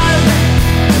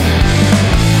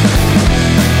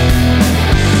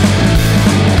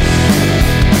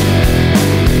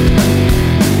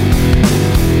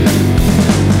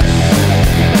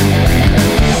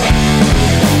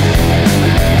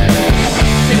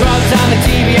 On the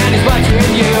TV and he's watching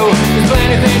you. There's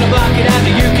plenty things to block it out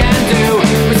that you can do.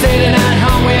 We're sitting at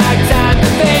home, we have time to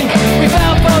think. We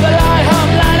fell for the lie,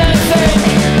 homeline and sink.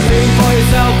 Think for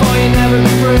yourself or you'll never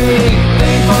be free.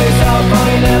 Think for yourself or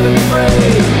you'll never be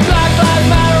free. Black lives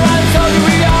matter and so do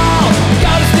we all.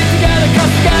 Gotta stick together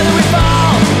 'cause together we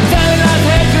fall. Telling us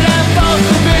hatred and false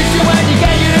division when you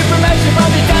get your information from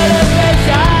your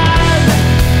television.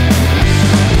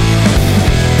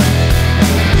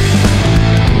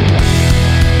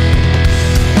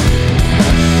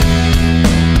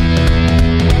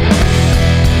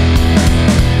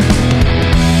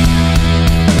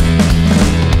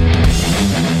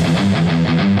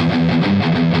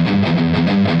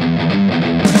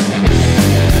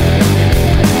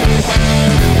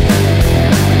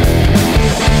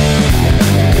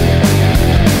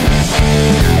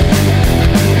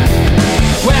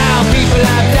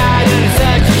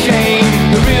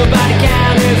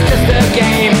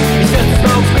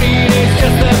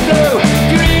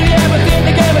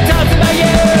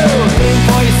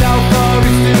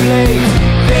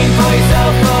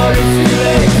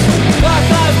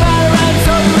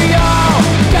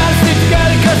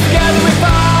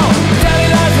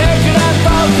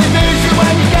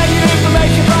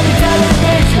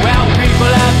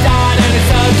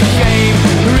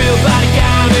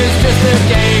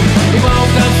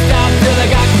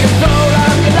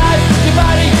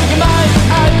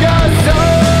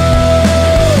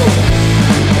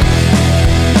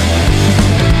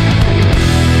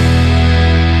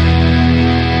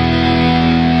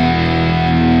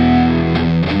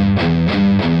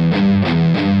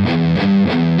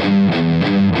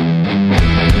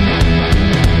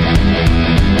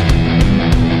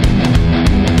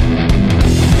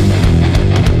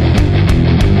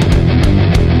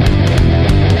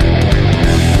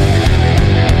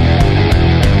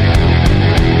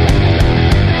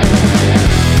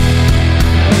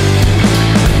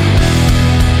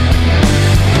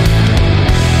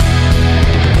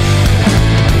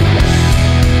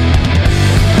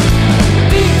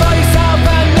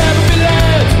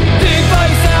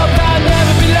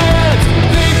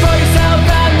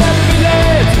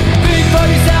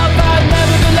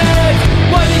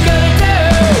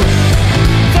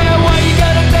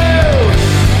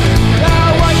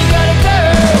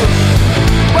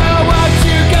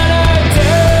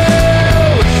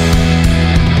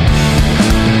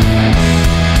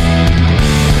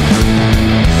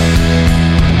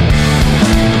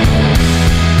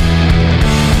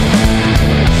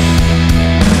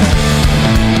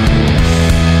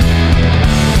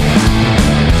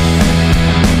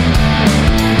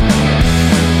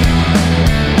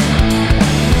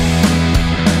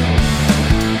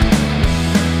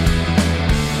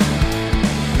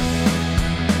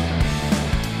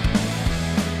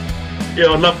 Yeah,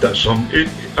 I love that song.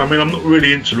 I mean, I'm not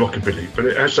really into rockabilly, but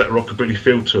it has that rockabilly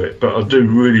feel to it. But I do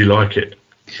really like it.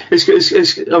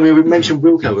 I mean, we mentioned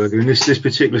Wilco earlier, and this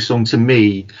particular song to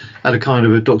me had a kind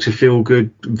of a Dr. Feelgood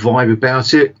vibe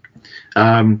about it.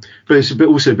 But it's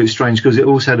also a bit strange because it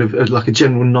also had like a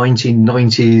general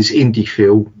 1990s indie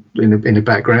feel in the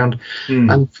background,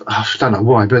 and I don't know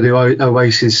why, but the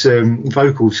Oasis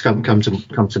vocals come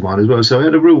to mind as well. So it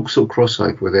had a real sort of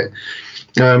crossover with it.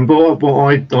 But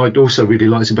what I'd also really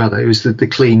liked about that was the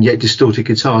clean yet distorted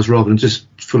guitars rather than just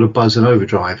full of buzz and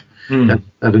overdrive. Had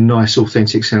a nice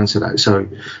authentic sound to that. So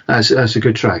that's a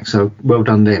good track. So well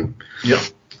done them. Yeah.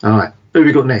 All right. Who have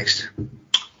we got next?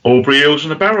 Aubrey, Eels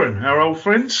and the Baron, our old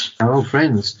friends. Our old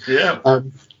friends. Yeah.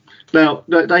 Now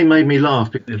they made me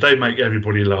laugh. They make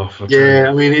everybody laugh. Yeah,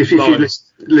 I mean, if you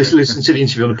listen to the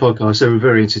interview on the podcast, they were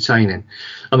very entertaining.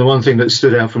 And the one thing that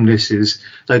stood out from this is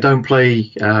they don't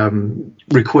play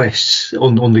requests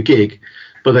on the gig,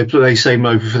 but they say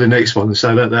over for the next one.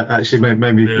 So that actually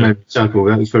made me chuckle.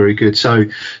 That was very good. So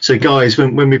guys,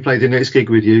 when we play the next gig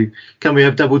with you, can we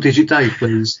have Double Digit Dave,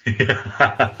 please?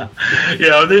 Yeah,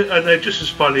 and they're just as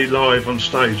funny live on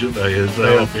stage, aren't they, as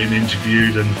they are being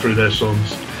interviewed and through their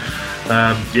songs.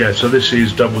 So this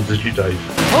is Double Digit Dave.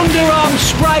 Underarm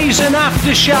sprays and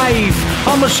aftershave.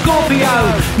 I'm a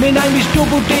Scorpio, my name is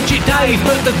Double Digit Dave,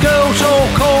 but the girls all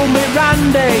call me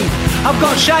Randy. I've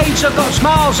got shades, I've got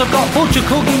smiles, I've got butcher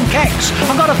cooking keks,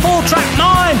 I've got a 4-track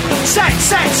line. Sex,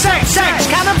 sex, sex, sex.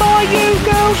 Can I buy you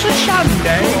girls a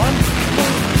shandy?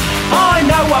 I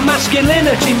know what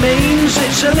masculinity means.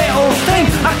 It's a little thing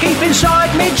I keep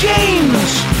inside me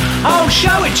jeans. I'll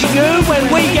show it to you when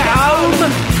we get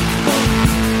home.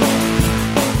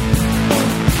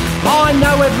 I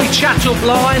know every chat-up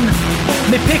line.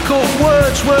 Me pick-up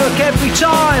words work every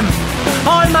time.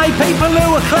 I make people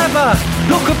who are clever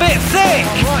look a bit thick.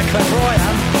 Right, clever I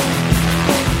am.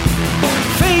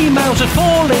 Females are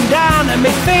falling down at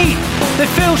my feet. They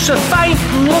feel so faint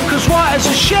and look as white as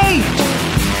a sheet.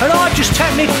 And I just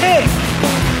take me pick.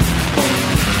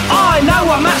 I know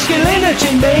what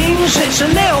masculinity means. It's a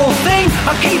little thing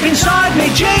I keep inside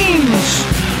me jeans.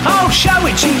 I'll show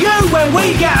it to you when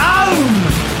we get home.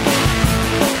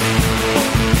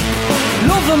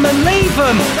 Love them and leave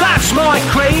them, that's my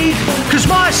creed. Cause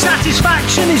my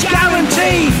satisfaction is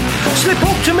guaranteed. Slip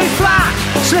up to me flat,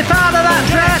 slip out of that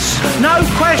dress. No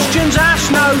questions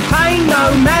asked, no pain,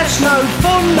 no mess. No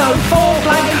fun, no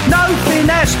foreplay, no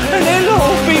finesse. And it'll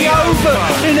all be over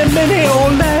in a minute or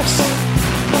less.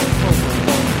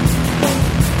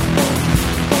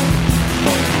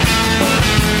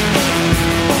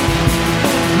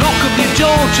 Your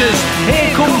daughters, here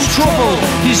comes trouble.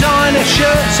 Designer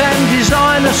shirts and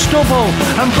designer stubble,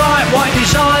 and bright white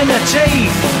designer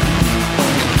teeth.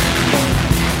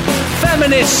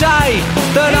 Feminists say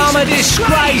that I'm a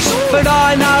disgrace, but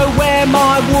I know where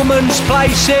my woman's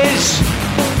place is.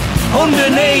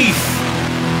 Underneath.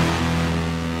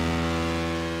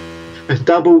 A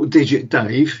Double Digit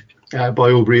Dave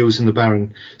by Aubrey, Eels and the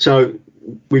Baron. So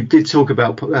we did talk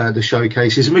about the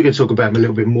showcases, and we're going to talk about them a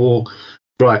little bit more.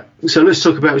 Right, so let's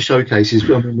talk about showcases.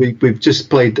 I mean, we've just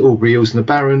played Aubrey, Eels and the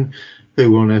Baron,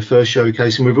 who were on their first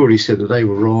showcase, and we've already said that they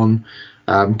were on.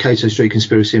 Cato Street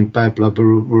Conspiracy and Bad Blood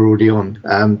were already on.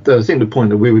 I think the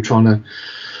point that we were trying to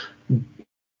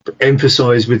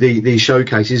emphasise with these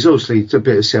showcases, obviously it's a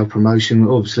bit of self-promotion,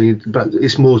 obviously, but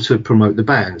it's more to promote the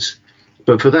bands.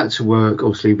 But for that to work,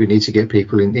 obviously, we need to get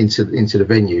people into the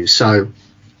venues. So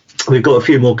we've got a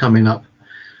few more coming up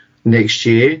next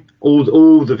year.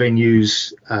 All the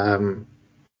venues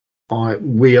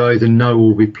we either know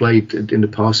or we played in the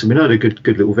past, and we know they're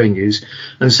good little venues,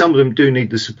 and some of them do need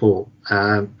the support.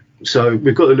 So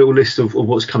we've got a little list of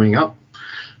what's coming up,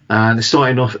 and it's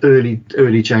starting off early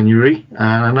January. And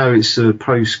I know it's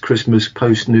post-Christmas,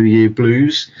 post-New Year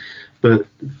blues, but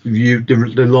the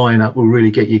lineup will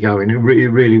really get you going. It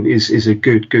really is a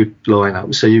good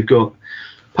lineup. So you've got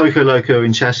Poco Loco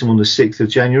in Chatham on the 6th of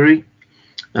January.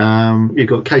 You've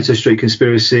got Cato Street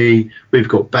Conspiracy, we've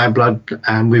got Bad Blood,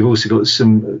 and we've also got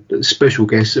some special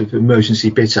guests of Emergency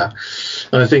Bitter.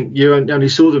 And I think you only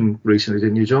saw them recently,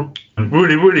 didn't you, John?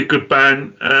 Really, really good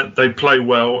band. They play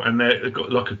well, and they've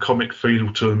got like a comic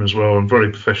feel to them as well, and very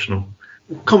professional.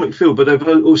 Comic feel, but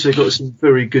they've also got some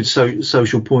very good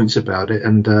social points about it.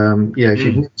 And if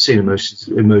you've never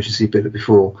seen Emergency Bitter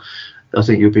before, I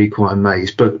think you'll be quite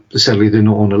amazed, but sadly they're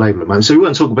not on the label at the moment, so we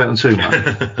won't talk about them too much.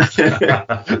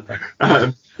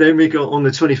 Then we got on the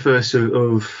 21st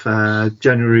of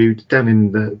January down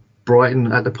in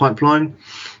Brighton at the Pipeline.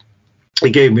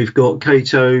 Again, we've got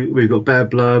Cato, we've got Bad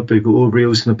Blood, we've got Aubrey,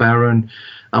 Eels and the Baron,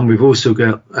 and we've also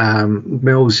got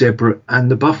MelZebra and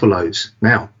the Buffalos.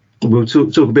 Now, we'll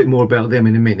talk a bit more about them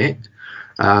in a minute.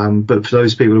 But for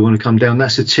those people who want to come down,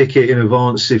 that's a ticket in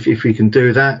advance. If we can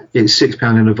do that, it's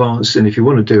 £6 in advance, and if you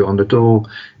want to do it on the door,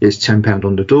 it's £10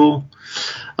 on the door.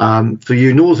 For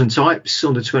you northern types,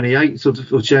 on the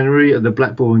 28th of January at the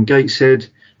Blackpool and Gateshead,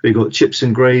 we've got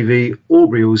Chipsum Gravy,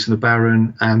 Aubrey, Eels and the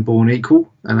Baron, and Born Equal,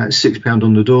 and that's £6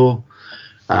 on the door.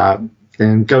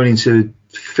 Then going into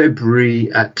February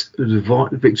at the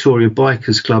Victoria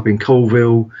Bikers Club in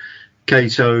Colville,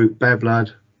 Cato, Bad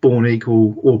Blood, Born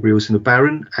Equal, Aubrey, Eels and the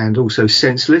Baron, and also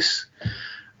Senseless.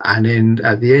 And then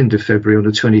at the end of February, on the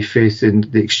 25th, in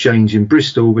the Exchange in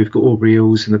Bristol, we've got Aubrey,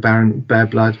 Eels and the Baron, Bad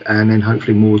Blood, and then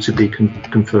hopefully more to be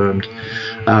confirmed.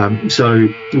 So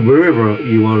wherever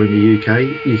you are in the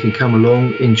UK, you can come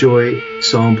along, enjoy,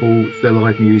 sample the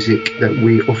live music that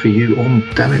we offer you on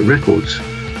Dammit Records.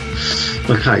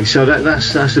 Okay, so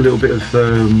that's a little bit of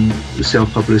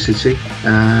self-publicity,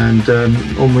 and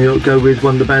on we go with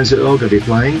one of the bands that are going to be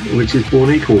playing, which is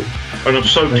Born Equal. And I'm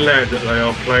so glad that they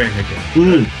are playing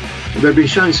again. they've been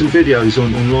showing some videos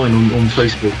online on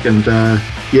Facebook, and I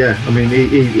mean,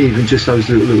 even just those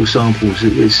little samples,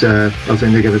 it's I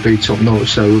think they're going to be top notch.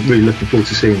 So we're really looking forward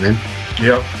to seeing them.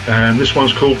 Yep, and this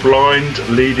one's called Blind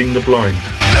Leading the Blind.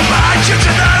 The mind to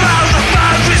know how the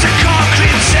boundaries are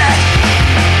concrete set.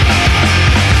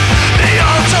 They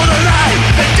all told a lie,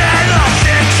 and dare not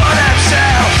think for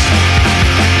themselves.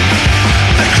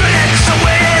 The critics are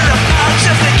weighing the pounds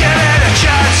if they give it a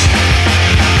chance.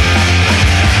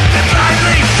 They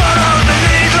blindly follow the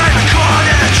lead like the corn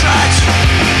in a trance.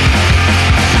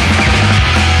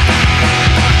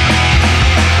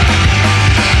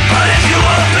 But if you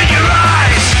open your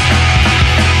eyes,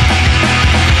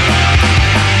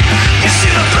 you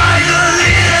see the blind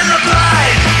leading the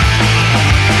blind.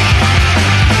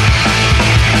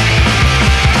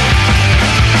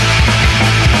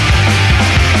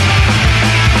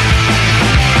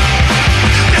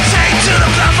 They take to the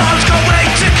platforms, go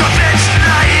wait to convince the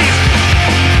naive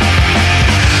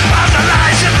of the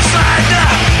lies and the slander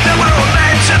that we're all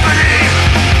meant to believe.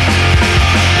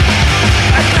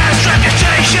 And man's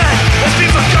reputation has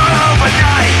been forgotten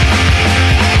overnight,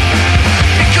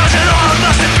 because it all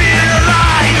must have been a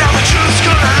lie. Now the truth's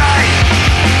gonna lie.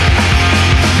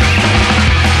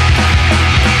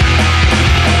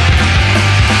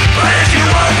 But if you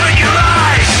open your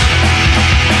eyes,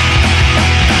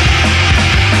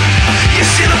 you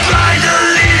see the blind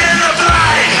are leading the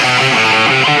blind.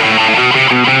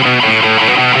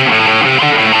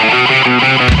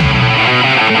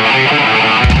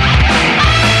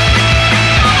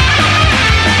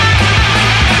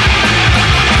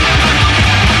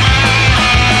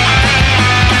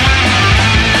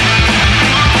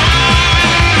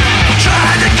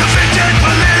 Tried and convicted,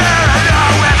 but little or no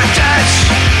evidence.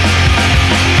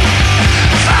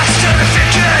 Facts to the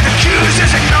fiction,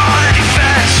 accusers ignore the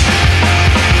defense.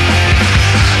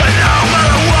 And no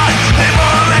matter what, they've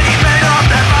already made up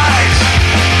their minds.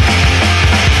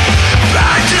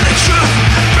 Blind to the truth,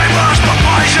 brainwashed by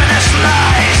poisonous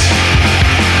lies.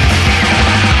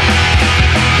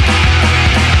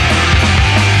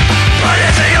 But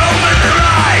if they open their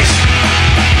eyes,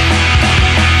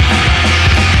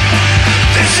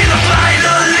 they see the blind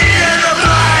are leading the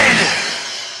blind.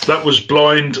 That was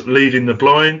Blind Leading the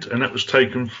Blind, and that was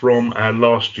taken from our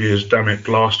last year's Dammit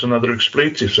Blast and Other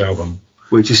Expletives album.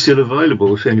 Which is still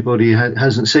available if anybody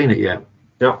hasn't seen it yet.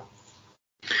 Yeah.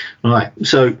 Right,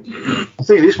 so I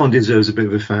think this one deserves a bit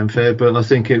of a fanfare, but I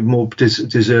think it more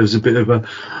deserves a bit of a.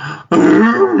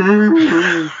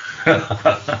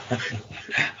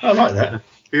 I like that.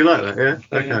 You like that, yeah?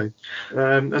 Okay.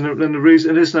 And the reason,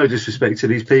 and there's no disrespect to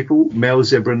these people,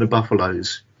 MelZebra and the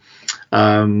Buffalos.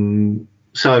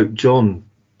 So, John,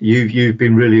 you've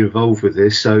been really involved with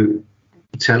this, so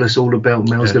tell us all about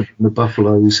MelZebra and the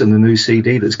Buffalos and the new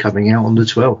CD that's coming out on the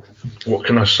 12th. What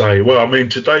can I say? Well, I mean,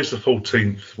 today's the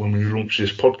 14th when we launch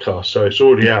this podcast, so it's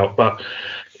already out, but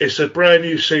it's a brand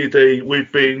new CD.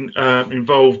 We've been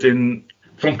involved in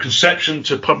from conception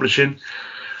to publishing,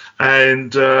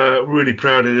 and really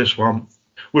proud of this one.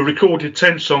 We recorded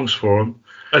 10 songs for them.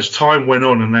 As time went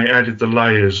on and they added the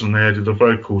layers and they added the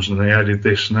vocals and they added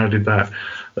this and added that,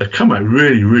 they come out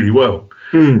really, really well.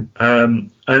 And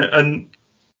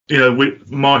you know,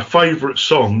 my favourite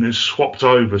song is swapped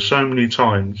over so many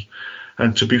times,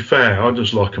 and to be fair, I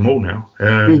just like them all now.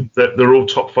 They're all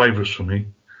top favourites for me.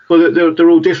 Well, they're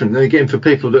all different. And again, for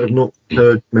people that have not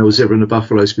heard MelZebra and the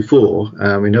Buffalos before,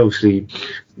 I mean, obviously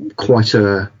quite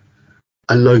a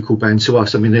local band to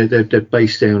us. I mean, they're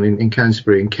based down in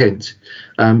Canterbury in Kent.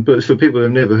 But for people who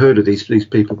have never heard of these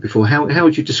people before, how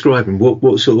would you describe them?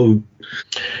 What sort of?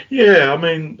 Yeah, I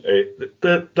mean,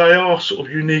 they are sort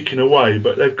of unique in a way,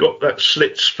 but they've got that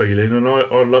Slits feeling, and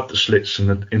I love the Slits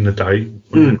in the day.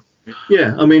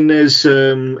 Yeah, I mean, there's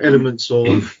elements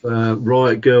of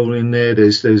Riot Girl in there.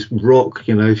 There's rock,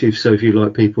 you know. If you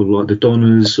like people like the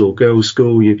Donners or Girls'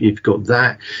 School, you've got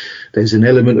that. There's an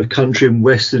element of country and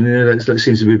western in there. That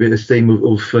seems to be a bit of theme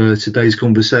of today's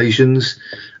conversations.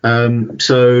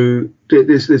 So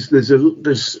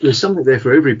there's something there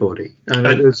for everybody, and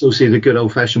there's also the good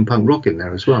old fashioned punk rock in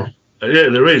there as well. Yeah,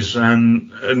 there is,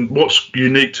 and what's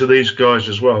unique to these guys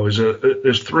as well is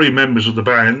there's 3 members of the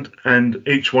band, and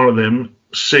each one of them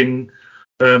sing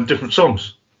different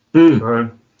songs.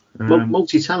 So,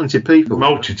 multi-talented people.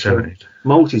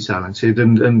 Multi-talented,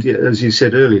 and yeah, as you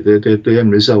said earlier, the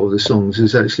end result of the songs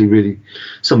is actually really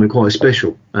something quite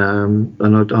special. And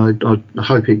I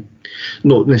hope it,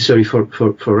 not necessarily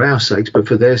for our sakes, but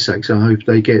for their sakes, I hope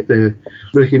they get their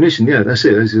recognition. Yeah, that's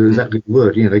it. That's exactly the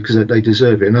word, you know, because they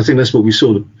deserve it. And I think that's what we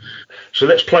saw. So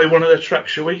let's play one of their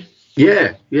tracks, shall we?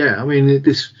 Yeah. I mean,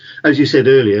 this, as you said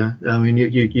earlier, I mean,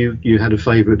 you had a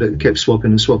favourite that kept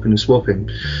swapping,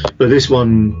 but this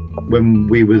one, when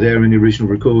we were there in the original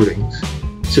recordings,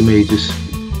 to me just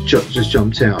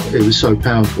jumped out. It was so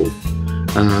powerful.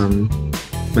 And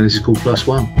this is called Plus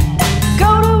One.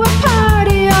 Go to a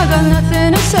party, I got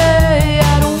nothing to say.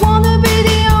 I don't wanna be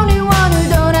the only one who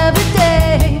don't have a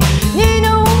day. Need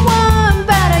no one,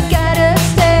 but I gotta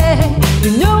stay.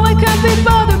 You know I can't be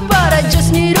bothered, but I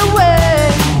just need a way.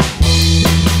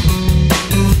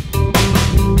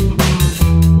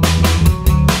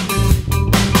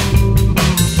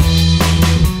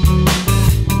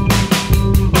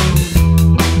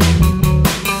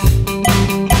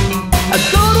 I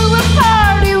go to a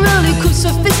party really cool,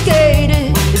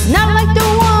 sophisticated. It's not like the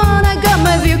one I got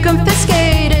my view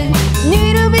confiscated.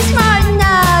 Need to be smart,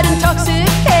 not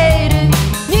intoxicated.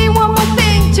 Need one more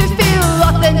thing to feel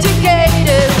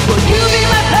authenticated. Will you be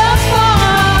my plus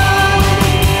one?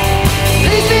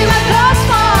 Please be my plus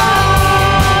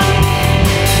one.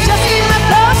 Just be my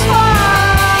plus one.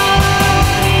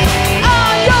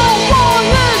 I don't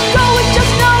wanna go with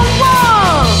just no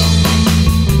one.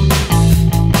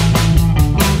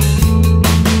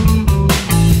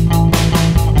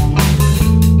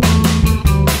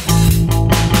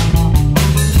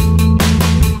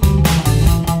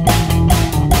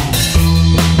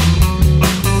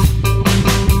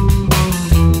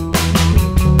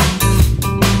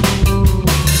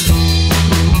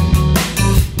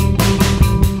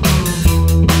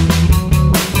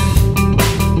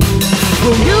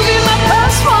 Will you be my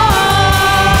plus one?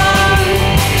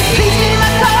 Please be my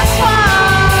plus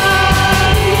one.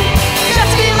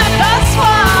 Just be my plus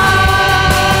one.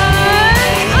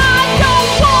 I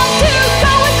don't want to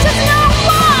go with just no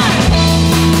one.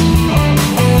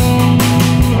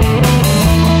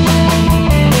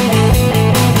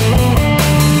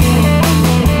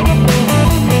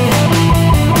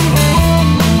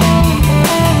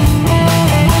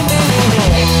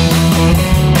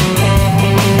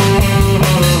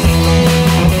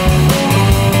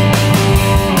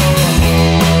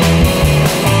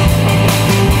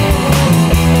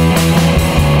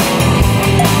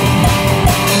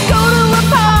 Go to a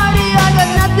party, I got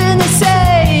nothing to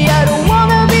say. I don't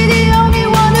wanna be the only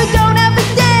one who don't have a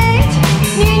date.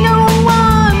 Need no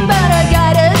one, but I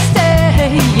gotta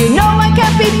stay. You know I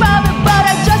can't be bothered, but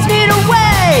I just need a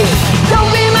way.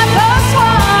 Don't be my plus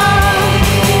one.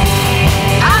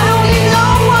 I don't need no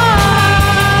one.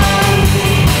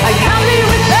 I can't be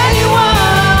with anyone.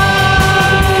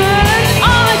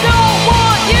 I don't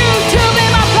want you to be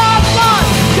my plus one.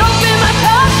 Don't be my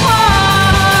plus one.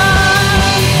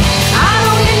 I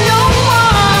don't need no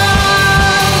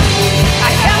one.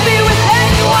 I can't be with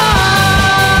anyone.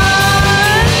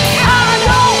 I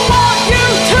don't want you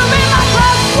to be my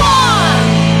plus one.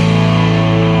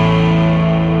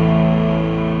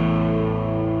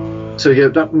 So yeah,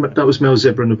 that was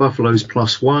MelZebra and the Buffalos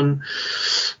Plus One.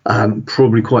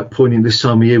 Probably quite poignant this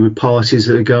time of year with parties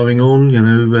that are going on, you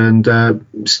know, and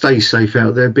stay safe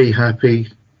out there, be happy.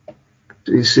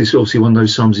 It's obviously one of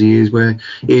those times of years where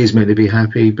it is meant to be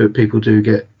happy, but people do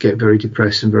get very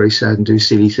depressed and very sad and do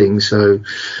silly things. So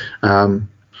don't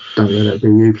let that be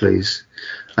you, please.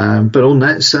 But on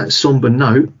that somber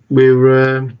note, we've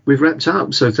wrapped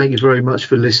up. So thank you very much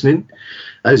for listening.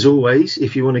 As always,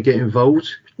 if you want to get involved,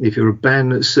 if you're a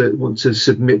band that wants to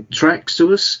submit tracks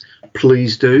to us,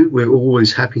 please do. We're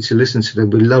always happy to listen to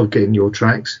them. We love getting your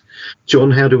tracks.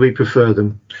 John, how do we prefer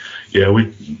them? Yeah,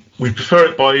 we prefer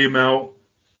it by email.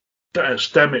 That's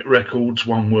Dammit Records,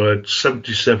 one word,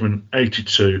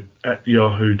 7782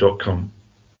 @yahoo.com.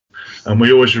 And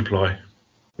we always reply.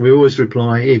 We always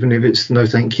reply, even if it's no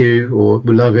thank you or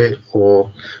we love it.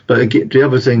 But again, the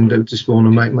other thing that I just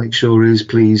want to make sure is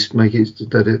please make it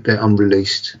that they're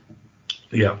unreleased.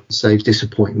 Yeah. Saves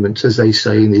disappointment, as they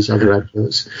say in these other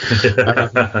adverts.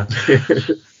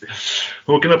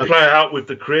 We're going to play out with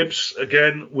the Cribbs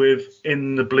again with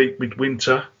In The Bleak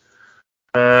Midwinter.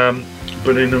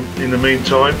 But in the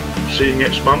meantime, see you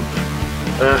next month.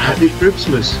 Happy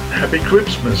Cribbsmas. Happy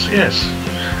Cribbsmas, yes.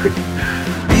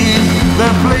 In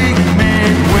the bleak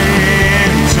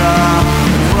midwinter,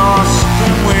 frost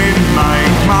and wind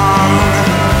make moan.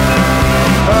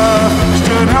 Earth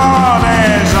stood hard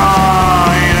as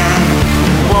iron,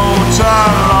 water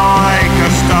like a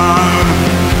stone.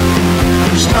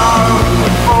 Snow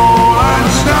would fall and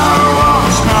snow on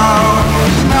snow,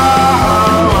 snow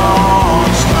on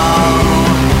snow.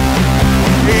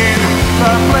 In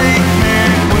the bleak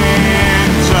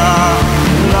midwinter,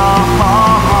 long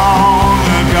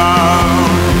ago.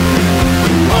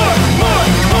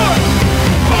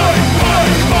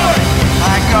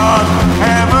 And God,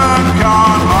 heaven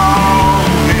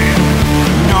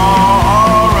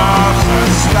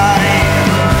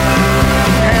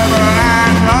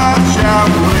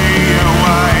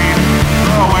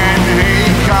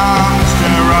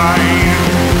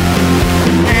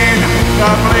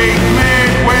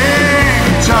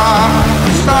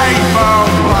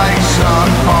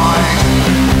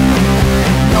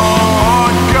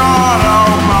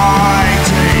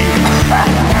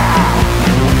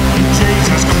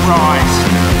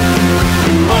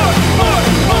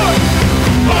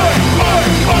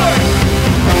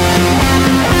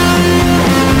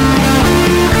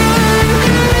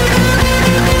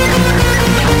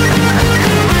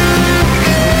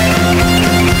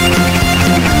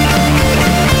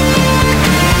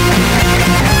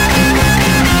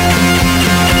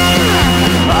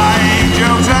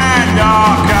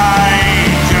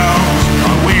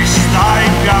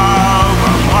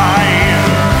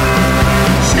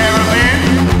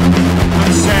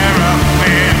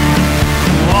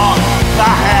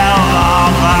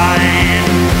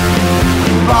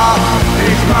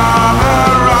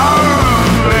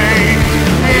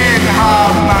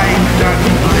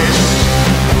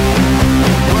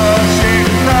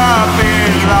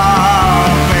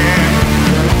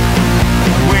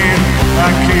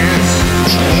like kids.